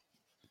 but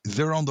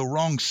they're on the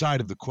wrong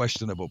side of the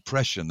question of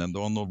oppression, and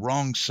they're on the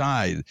wrong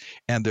side,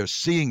 and they're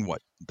seeing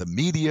what the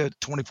media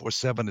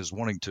 24/7 is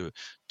wanting to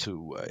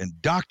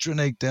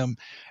indoctrinate them.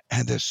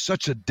 And there's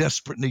such a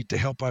desperate need to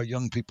help our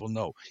young people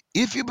know,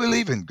 if you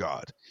believe in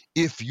God,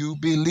 if you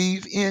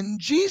believe in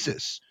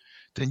Jesus,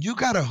 then you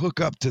got to hook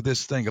up to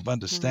this thing of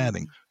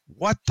understanding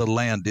what the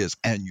land is.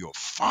 And your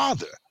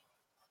father,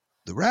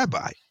 the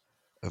rabbi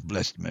of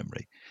blessed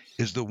memory,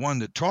 is the one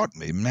that taught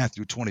me,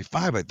 Matthew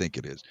 25, I think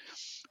it is,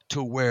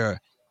 to where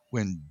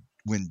when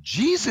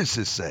Jesus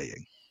is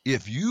saying,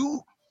 if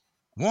you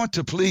want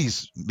to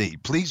please me,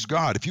 please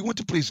God, if you want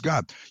to please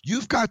God,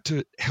 you've got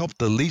to help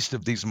the least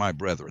of these, my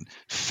brethren.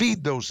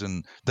 Feed those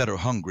that are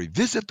hungry.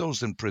 Visit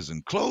those in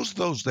prison. Close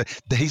those that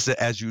he said,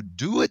 as you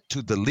do it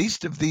to the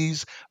least of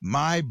these,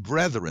 my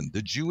brethren,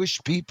 the Jewish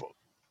people,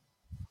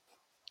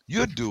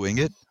 you're doing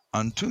it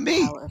unto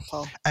me.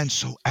 Powerful. And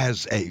so,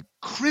 as a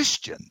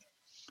Christian,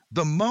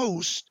 the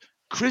most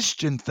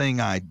Christian thing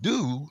I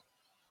do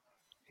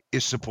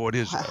is support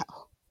Israel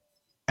Wow.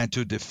 and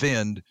to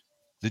defend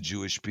the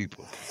Jewish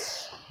people.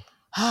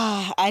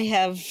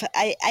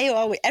 I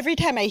always, every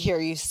time I hear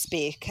you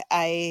speak,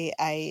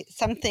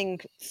 something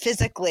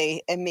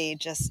physically in me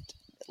just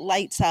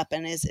lights up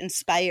and is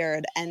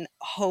inspired and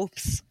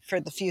hopes for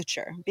the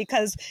future.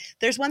 Because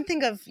there's one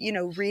thing of,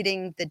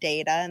 reading the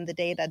data, and the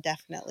data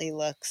definitely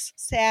looks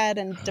sad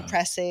and Uh,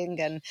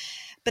 depressing.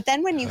 But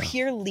then when you uh,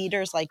 hear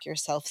leaders like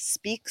yourself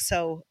speak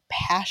so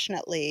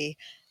passionately,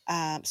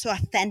 so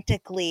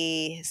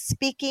authentically,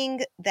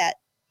 speaking that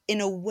in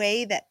a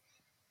way that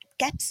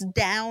gets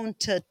down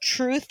to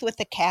truth with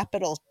a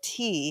capital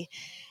T,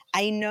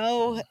 I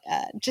know,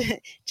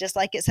 just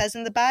like it says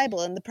in the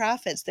Bible and the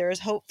prophets, there is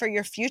hope for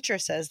your future,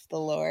 says the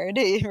Lord,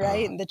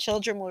 right? uh, And the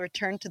children will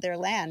return to their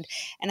land.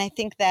 And I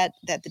think that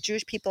the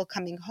Jewish people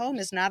coming home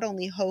is not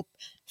only hope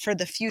for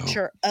the oh,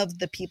 future of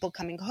the people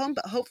coming home,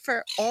 but hope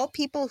for all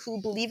people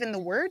who believe in the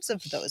words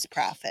of those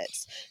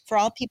prophets, for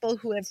all people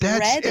who have that's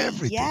read.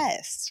 everything.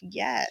 Yes,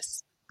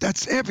 yes.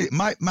 That's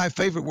my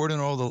favorite word in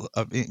all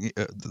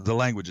the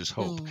language is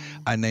hope.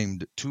 Mm, I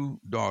named two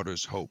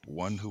daughters Hope,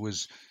 one who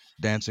is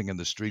dancing in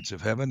the streets of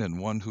heaven and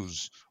one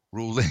who's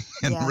ruling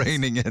and yes,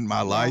 reigning in my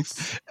yes.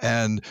 life.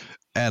 And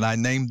I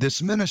named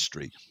this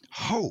ministry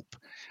Hope.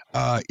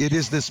 It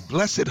is this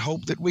blessed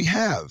hope that we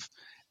have.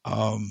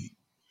 Um,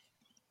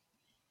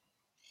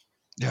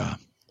 yeah,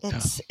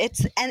 yeah.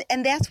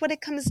 And that's what it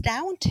comes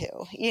down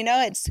to.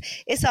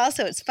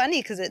 It's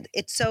funny because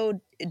it's so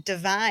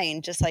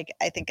divine, just like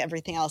I think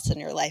everything else in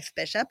your life,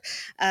 Bishop.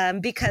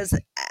 Because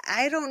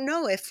I don't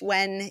know if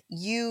when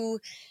you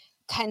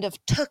kind of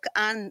took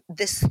on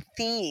this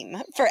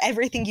theme for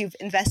everything you've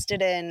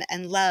invested in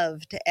and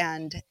loved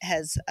and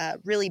has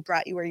really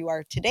brought you where you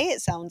are today,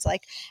 it sounds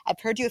like. I've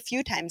heard you a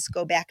few times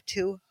go back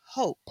to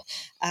hope.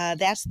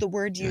 That's the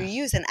word you Yes.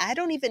 use. And I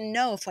don't even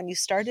know if when you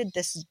started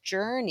this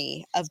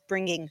journey of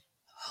bringing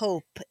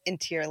hope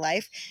into your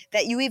life,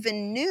 that you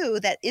even knew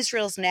that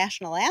Israel's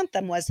national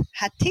anthem was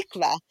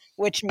Hatikva,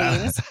 which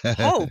means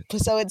hope.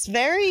 So it's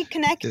very It,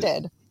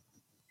 connected.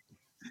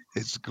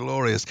 it's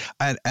glorious.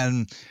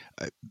 And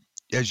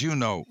as you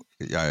know,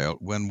 Yael,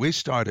 when we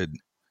started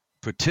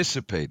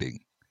participating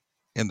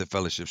in the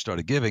fellowship,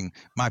 started giving,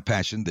 my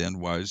passion then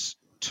was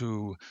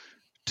to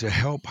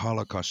help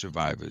Holocaust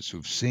survivors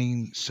who've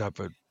seen,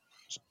 suffered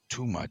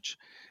too much,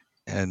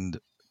 and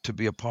to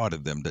be a part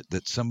of them,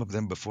 that some of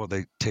them, before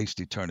they taste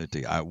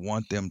eternity, I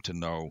want them to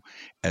know,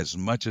 as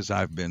much as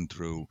I've been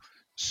through,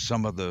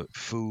 some of the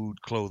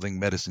food, clothing,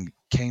 medicine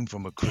came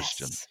from a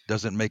Christian. Yes.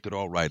 Doesn't make it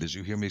all right. As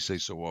you hear me say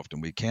so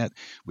often, we can't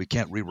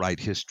rewrite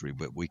history,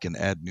 but we can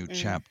add new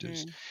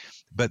chapters. Hmm.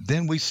 But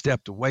then we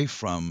stepped away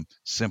from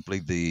simply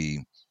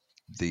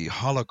the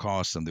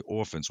Holocaust and the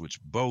orphans, which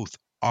both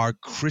are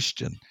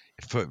Christian.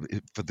 For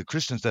the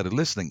Christians that are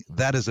listening,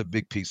 that is a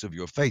big piece of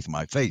your faith,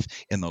 my faith.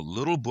 In a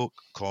little book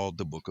called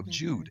the Book of Hmm.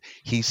 Jude,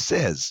 he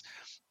says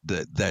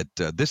that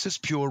this is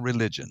pure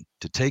religion,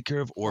 to take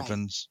care of Right.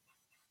 orphans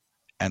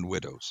and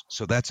widows.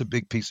 So that's a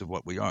big piece of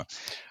what we are.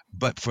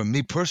 But for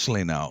me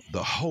personally now,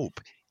 the hope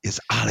is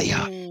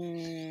Aliyah.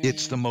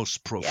 It's the Mm,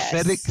 most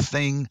prophetic yes,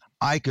 thing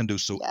I can do.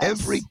 So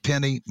every yes.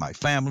 penny my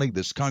family,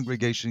 this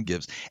congregation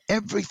gives,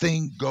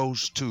 everything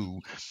goes to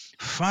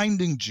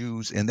finding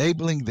Jews,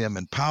 enabling them,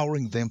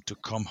 empowering them to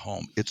come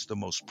home. It's the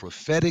most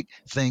prophetic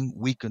thing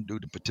we can do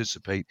to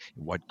participate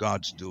in what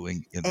God's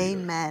doing in the earth.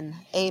 Amen.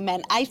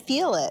 Amen. I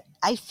feel it.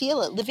 I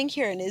feel it living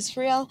here in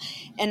Israel.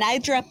 And I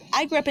grew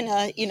up in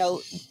a,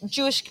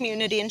 Jewish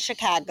community in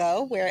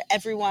Chicago where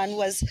everyone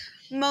was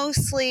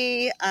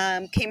mostly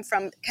came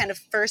from kind of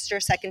first or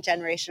second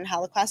generation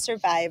Holocaust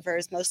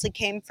survivors, mostly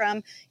came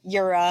from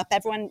Europe.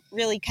 Everyone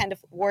really kind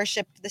of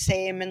worshiped the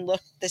same and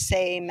looked the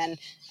same. And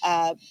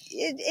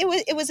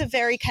it was a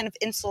very kind of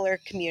insular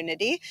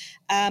community,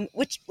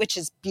 which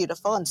is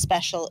beautiful and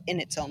special in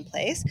its own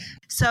place.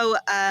 So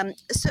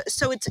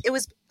it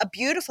was a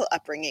beautiful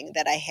upbringing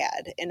that I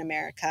had in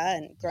America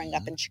and growing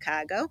up Mhm. in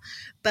Chicago.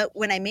 But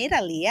when I made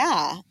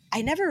Aliyah,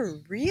 I never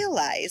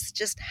realized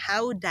just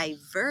how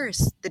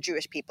diverse the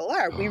Jewish people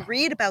are. We Oh,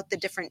 read about the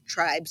different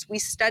tribes. We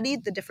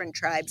studied the different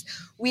tribes.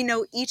 We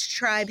know each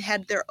tribe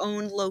had their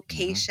own mhm.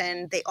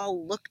 location. They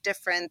all look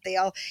different. They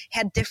all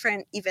had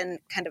different, even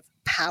kind of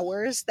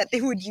powers that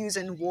they would use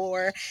in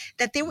war.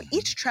 That they were Mhm.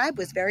 each tribe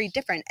was very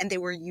different, and they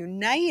were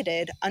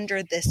united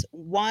under this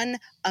one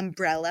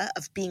umbrella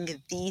of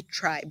being the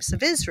tribes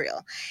of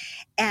Israel.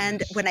 And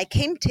Yes. when I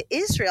came to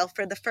Israel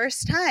for the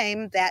first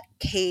time, that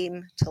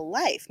came to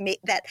life.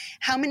 That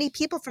how many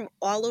people from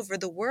all over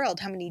the world,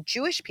 how many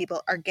Jewish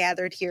people are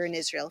gathered here in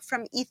Israel,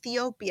 from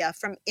Ethiopia,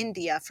 from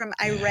India, from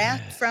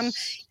Iraq, from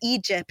Yes.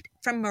 Egypt,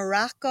 from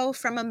Morocco,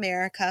 from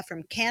America,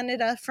 from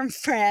Canada, from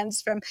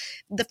France, from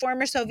the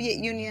former Soviet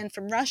Union,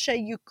 from Russia,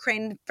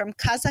 Ukraine, from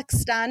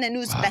Kazakhstan and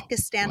Wow.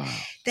 Uzbekistan, Wow.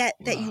 that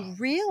Wow. you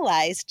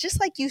realize, just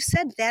like you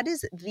said, that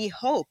is the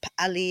hope.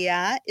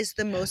 Aliyah is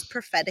the most Yes.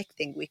 prophetic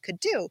thing we could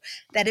do,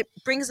 that it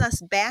brings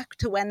us back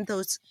to when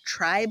those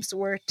tribes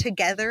were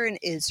together in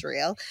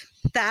Israel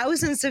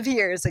thousands of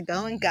years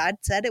ago, and God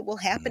said it will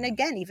happen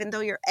again, even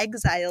though you're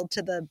exiled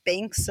to the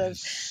banks of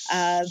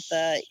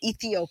the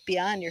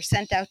Ethiopia, and you're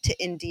sent out to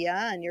India,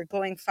 and you're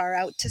going far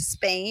out to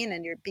Spain,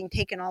 and you're being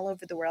taken all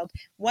over the world.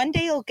 One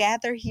day you'll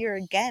gather here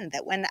again,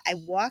 that when I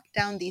walk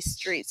down these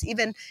streets,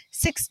 even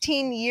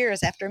 16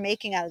 years after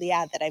making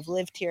Aliyah, that I've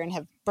lived here and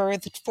have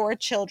birthed 4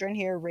 children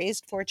here,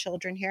 raised 4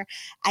 children here,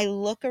 I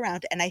look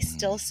around and I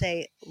still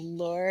say,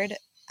 Lord,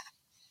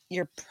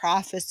 your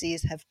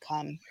prophecies have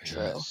come true.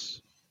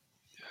 Yes.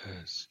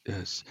 Yes,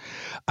 yes.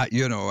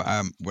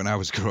 When I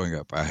was growing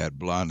up, I had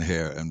blonde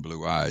hair and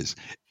blue eyes,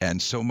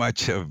 and so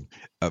much of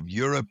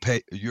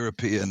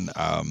European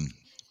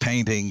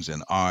paintings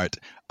and art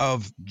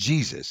of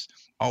Jesus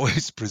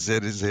always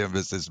presented him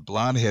as this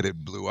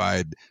blonde-headed,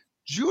 blue-eyed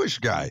Jewish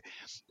guy.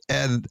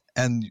 And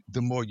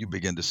the more you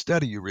begin to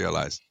study, you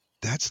realize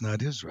that's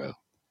not Israel.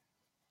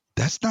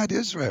 That's not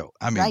Israel.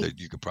 I mean, Right.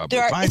 you could probably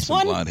find It's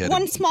some blonde-headed,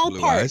 one small blue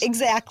part. eyes.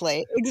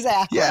 Exactly.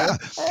 Yeah.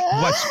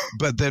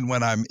 But then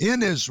when I'm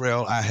in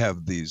Israel, I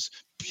have these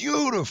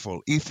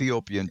beautiful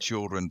Ethiopian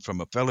children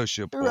from a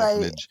fellowship Right.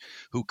 orphanage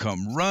who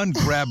come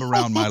grab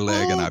around my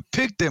leg, and I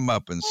pick them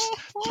up and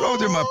throw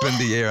them up in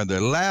the air, and they're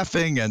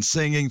laughing and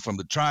singing from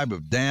the tribe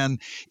of Dan.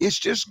 It's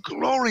just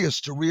glorious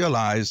to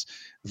realize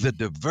the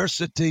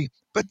diversity,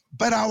 but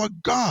our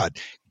God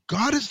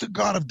is the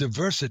God of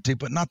diversity,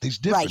 but not these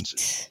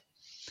differences. Right.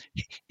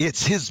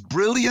 It's his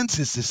brilliance,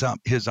 it's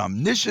his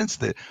omniscience,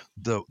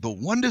 the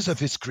wonders of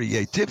his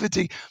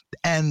creativity,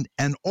 and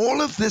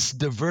all of this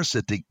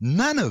diversity.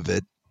 None of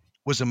it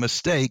was a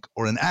mistake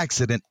or an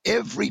accident.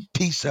 Every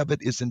piece of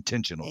it is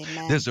intentional.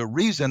 Amen. There's a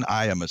reason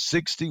I am a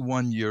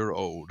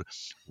 61-year-old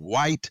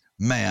white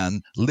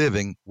man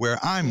living where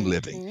I'm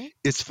living.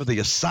 It's for the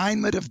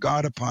assignment of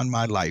God upon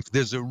my life.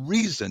 There's a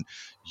reason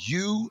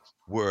you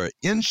were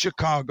in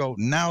Chicago,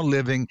 now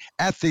living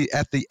at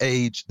the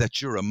age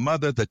that you're a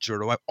mother, that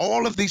you're a wife.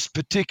 All of these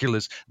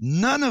particulars,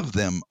 none of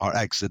them are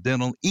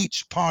accidental.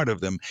 Each part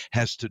of them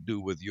has to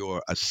do with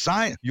your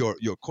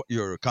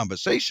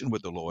conversation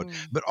with the Lord,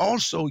 but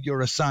also your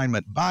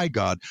assignment by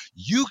God.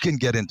 You can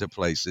get into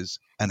places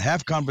and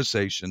have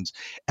conversations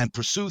and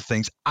pursue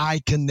things I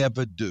can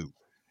never do.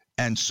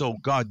 And so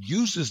God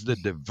uses the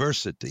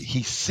diversity.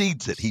 He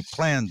seeds it. He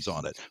plans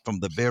on it from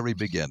the very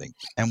beginning.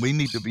 And we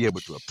need to be able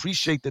to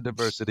appreciate the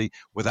diversity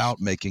without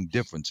making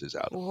differences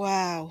out of it.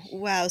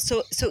 Wow.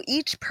 So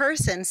each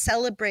person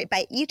celebrating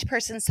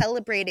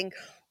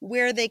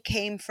where they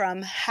came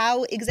from,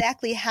 how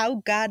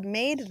God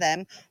made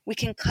them, we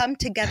can come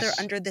together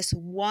under this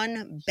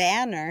one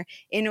banner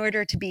in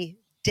order to be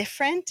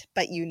different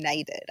but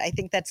united. I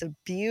think that's a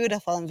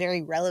beautiful and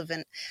very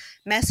relevant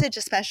message,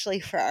 especially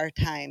for our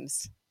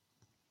times.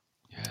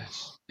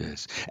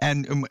 Yes.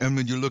 And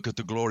when you look at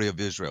the glory of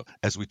Israel,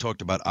 as we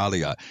talked about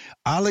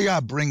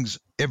Aliyah brings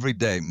every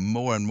day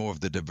more and more of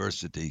the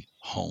diversity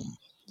home.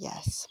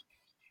 Yes.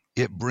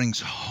 It brings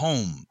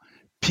home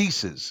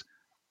pieces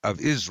of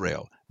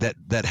Israel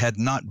that had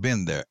not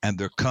been there, and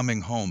they're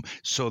coming home,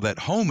 so that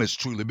home is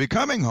truly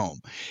becoming home,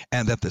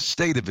 and that the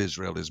state of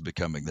Israel is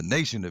becoming the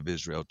nation of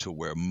Israel, to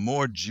where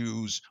more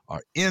Jews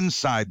are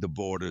inside the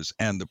borders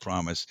and the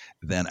promise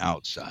than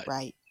outside.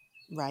 Right.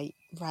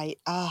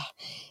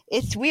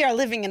 We are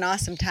living in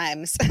awesome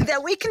times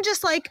that we can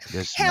just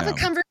have a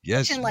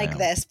conversation like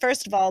this.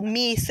 First of all,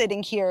 me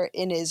sitting here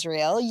in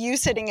Israel, you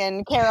sitting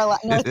in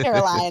North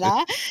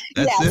Carolina,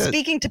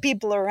 speaking to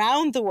people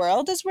around the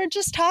world as we're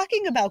just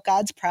talking about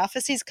God's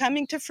prophecies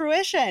coming to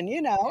fruition,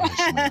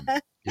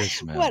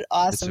 Yes, ma'am. What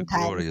awesome It's a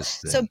glorious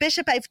thing. So,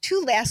 Bishop, I have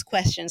 2 last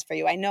questions for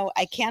you. I know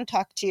I can't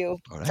talk to you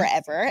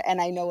forever,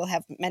 and I know we'll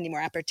have many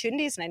more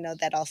opportunities, and I know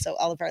that also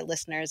all of our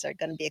listeners are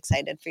going to be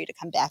excited for you to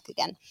come back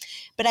again.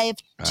 But I have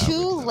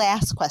 2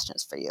 last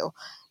questions for you.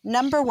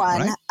 Number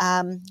 1,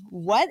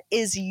 what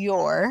is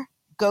your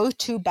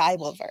go-to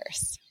Bible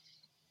verse?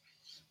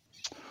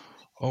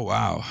 Oh,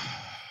 wow.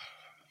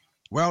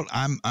 Well,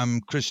 I'm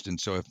Christian,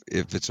 so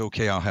if it's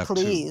okay, I'll have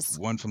 2.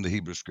 One from the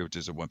Hebrew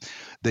scriptures and one.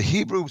 The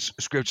Hebrew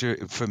scripture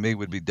for me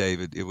would be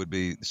David. It would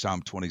be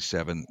Psalm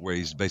 27, where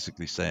he's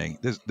basically saying,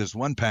 there's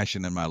one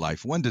passion in my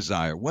life, one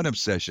desire, one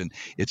obsession.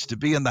 It's to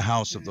be in the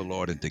house of the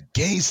Lord and to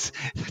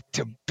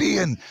be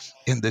in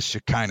the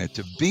Shekinah,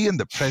 to be in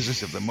the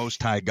presence of the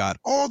Most High God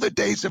all the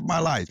days of my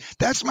life.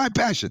 That's my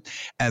passion.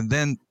 And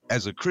then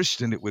as a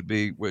Christian, it would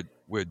be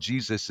where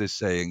Jesus is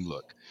saying,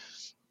 look,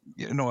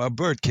 a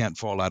bird can't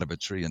fall out of a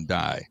tree and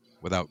die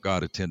without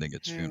God attending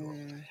its funeral.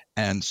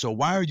 And so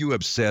why are you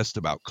obsessed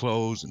about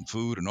clothes and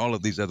food and all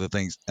of these other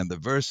things? And the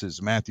verse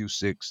is Matthew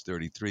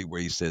 6:33,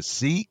 where he says,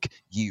 seek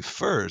ye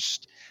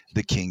first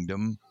the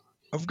kingdom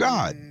of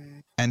God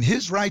and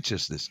his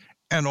righteousness,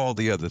 and all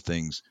the other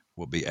things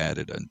will be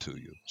added unto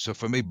you. So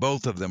for me,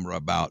 both of them are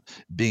about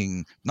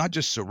being not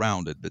just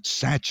surrounded, but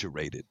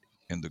saturated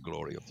in the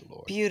glory of the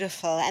Lord.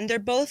 Beautiful. And they're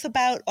both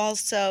about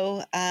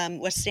also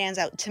what stands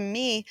out to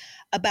me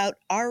about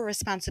our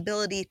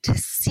responsibility to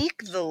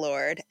seek the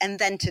Lord and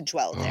then to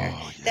dwell there.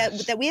 Oh,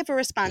 yes. That we have a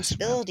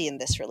responsibility in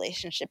this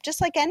relationship, just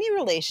like any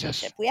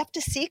relationship. Yes. We have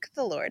to seek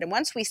the Lord. And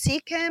once we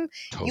seek him,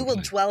 Totally. you will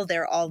dwell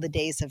there all the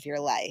days of your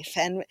life.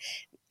 And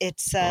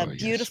it's a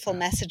beautiful yes,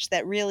 message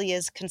that really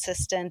is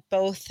consistent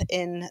both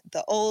in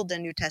the Old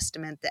and New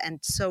Testament and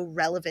so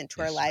relevant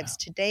to our lives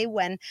today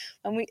when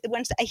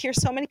I hear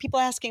so many people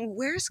asking,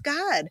 where's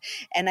God?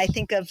 And I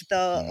think of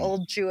the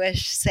old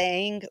Jewish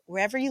saying,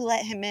 wherever you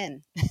let him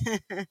in.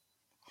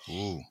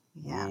 Ooh,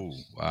 Yeah. ooh,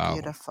 wow.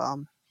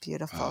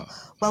 Beautiful.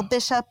 Well,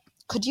 Bishop,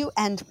 could you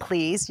end,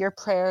 please? Your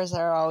prayers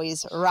are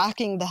always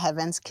rocking the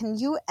heavens. Can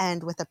you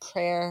end with a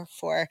prayer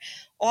for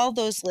all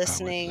those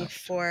listening,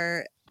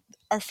 for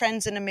our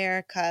friends in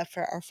America,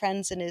 for our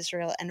friends in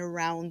Israel and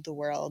around the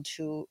world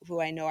who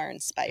I know are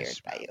inspired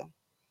by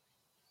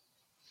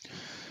you?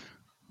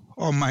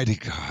 Almighty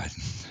God,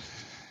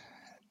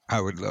 I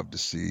would love to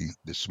see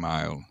the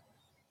smile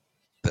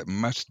that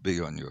must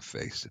be on your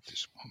face at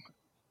this moment,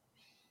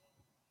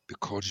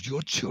 because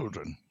your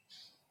children,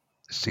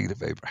 the seed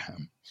of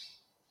Abraham,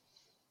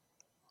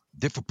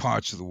 different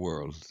parts of the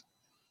world,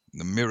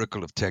 the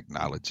miracle of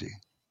technology,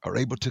 are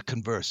able to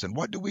converse. And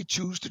what do we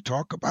choose to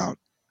talk about?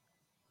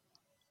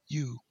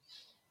 You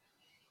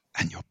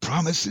and your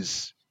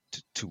promises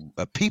to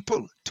a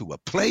people, to a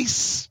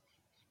place,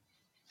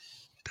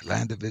 the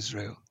land of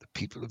Israel, the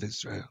people of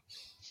Israel,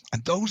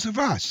 and those of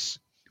us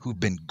who've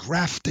been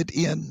grafted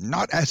in,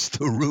 not as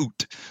the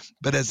root,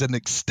 but as an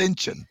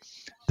extension,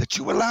 that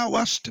you allow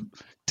us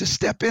to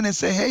step in and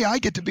say, hey, I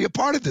get to be a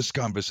part of this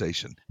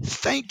conversation.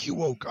 Thank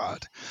you, oh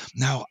God.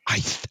 Now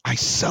I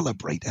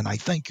celebrate and I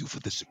thank you for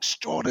this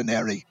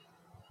extraordinary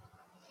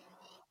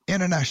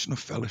international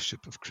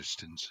fellowship of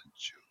Christians and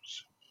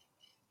Jews.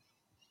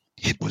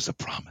 It was a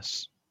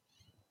promise,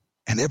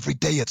 and every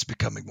day it's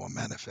becoming more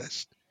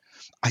manifest.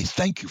 I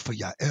thank you for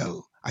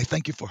Yael. I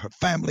thank you for her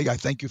family. I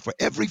thank you for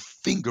every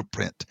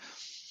fingerprint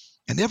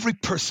and every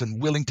person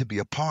willing to be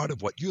a part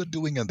of what you're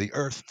doing on the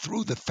earth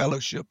through the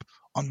fellowship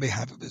on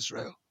behalf of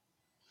Israel.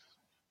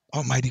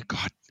 Almighty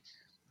God,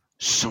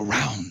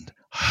 surround,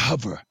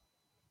 hover,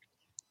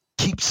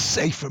 keep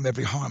safe from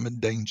every harm and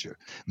danger.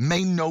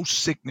 May no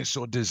sickness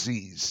or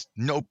disease,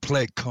 no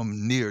plague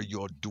come near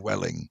your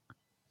dwelling.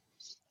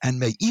 And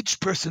may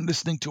each person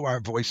listening to our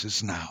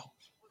voices now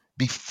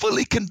be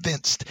fully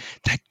convinced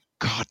that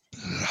God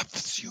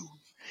loves you.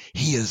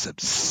 He is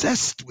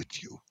obsessed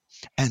with you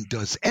and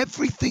does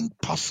everything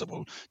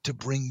possible to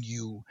bring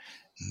you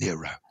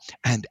nearer.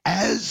 And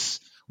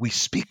as we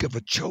speak of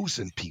a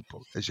chosen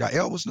people, as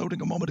Yael was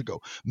noting a moment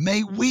ago,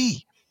 may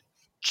we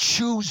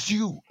choose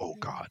you, oh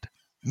God.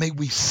 May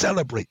we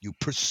celebrate you,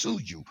 pursue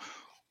you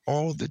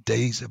all the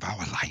days of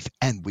our life.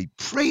 And we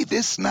pray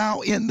this now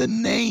in the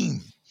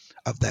name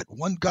of that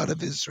one God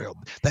of Israel,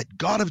 that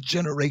God of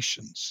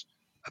generations,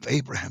 of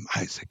Abraham,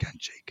 Isaac, and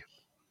Jacob.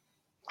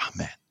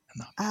 Amen.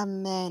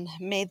 Amen.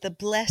 May the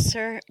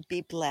blesser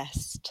be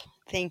blessed.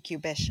 Thank you,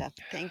 Bishop.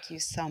 Thank you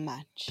so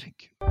much.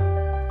 Thank you.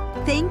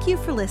 Thank you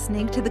for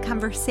listening to the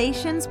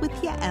Conversations with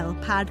Yael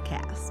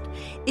podcast.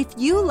 If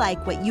you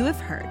like what you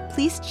have heard,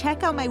 please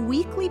check out my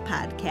weekly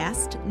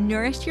podcast,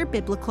 Nourish Your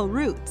Biblical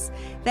Roots,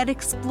 that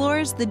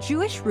explores the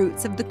Jewish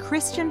roots of the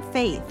Christian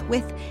faith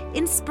with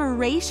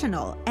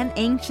inspirational and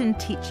ancient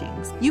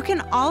teachings. You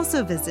can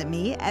also visit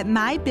me at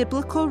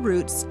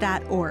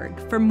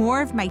mybiblicalroots.org for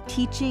more of my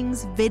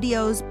teachings,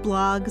 videos,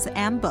 blogs,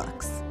 and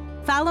books.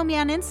 Follow me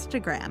on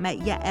Instagram at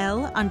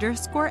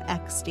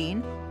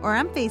Yael_Eckstein or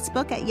on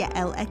Facebook at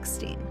Yael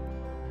Eckstein.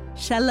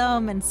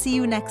 Shalom and see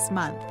you next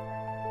month.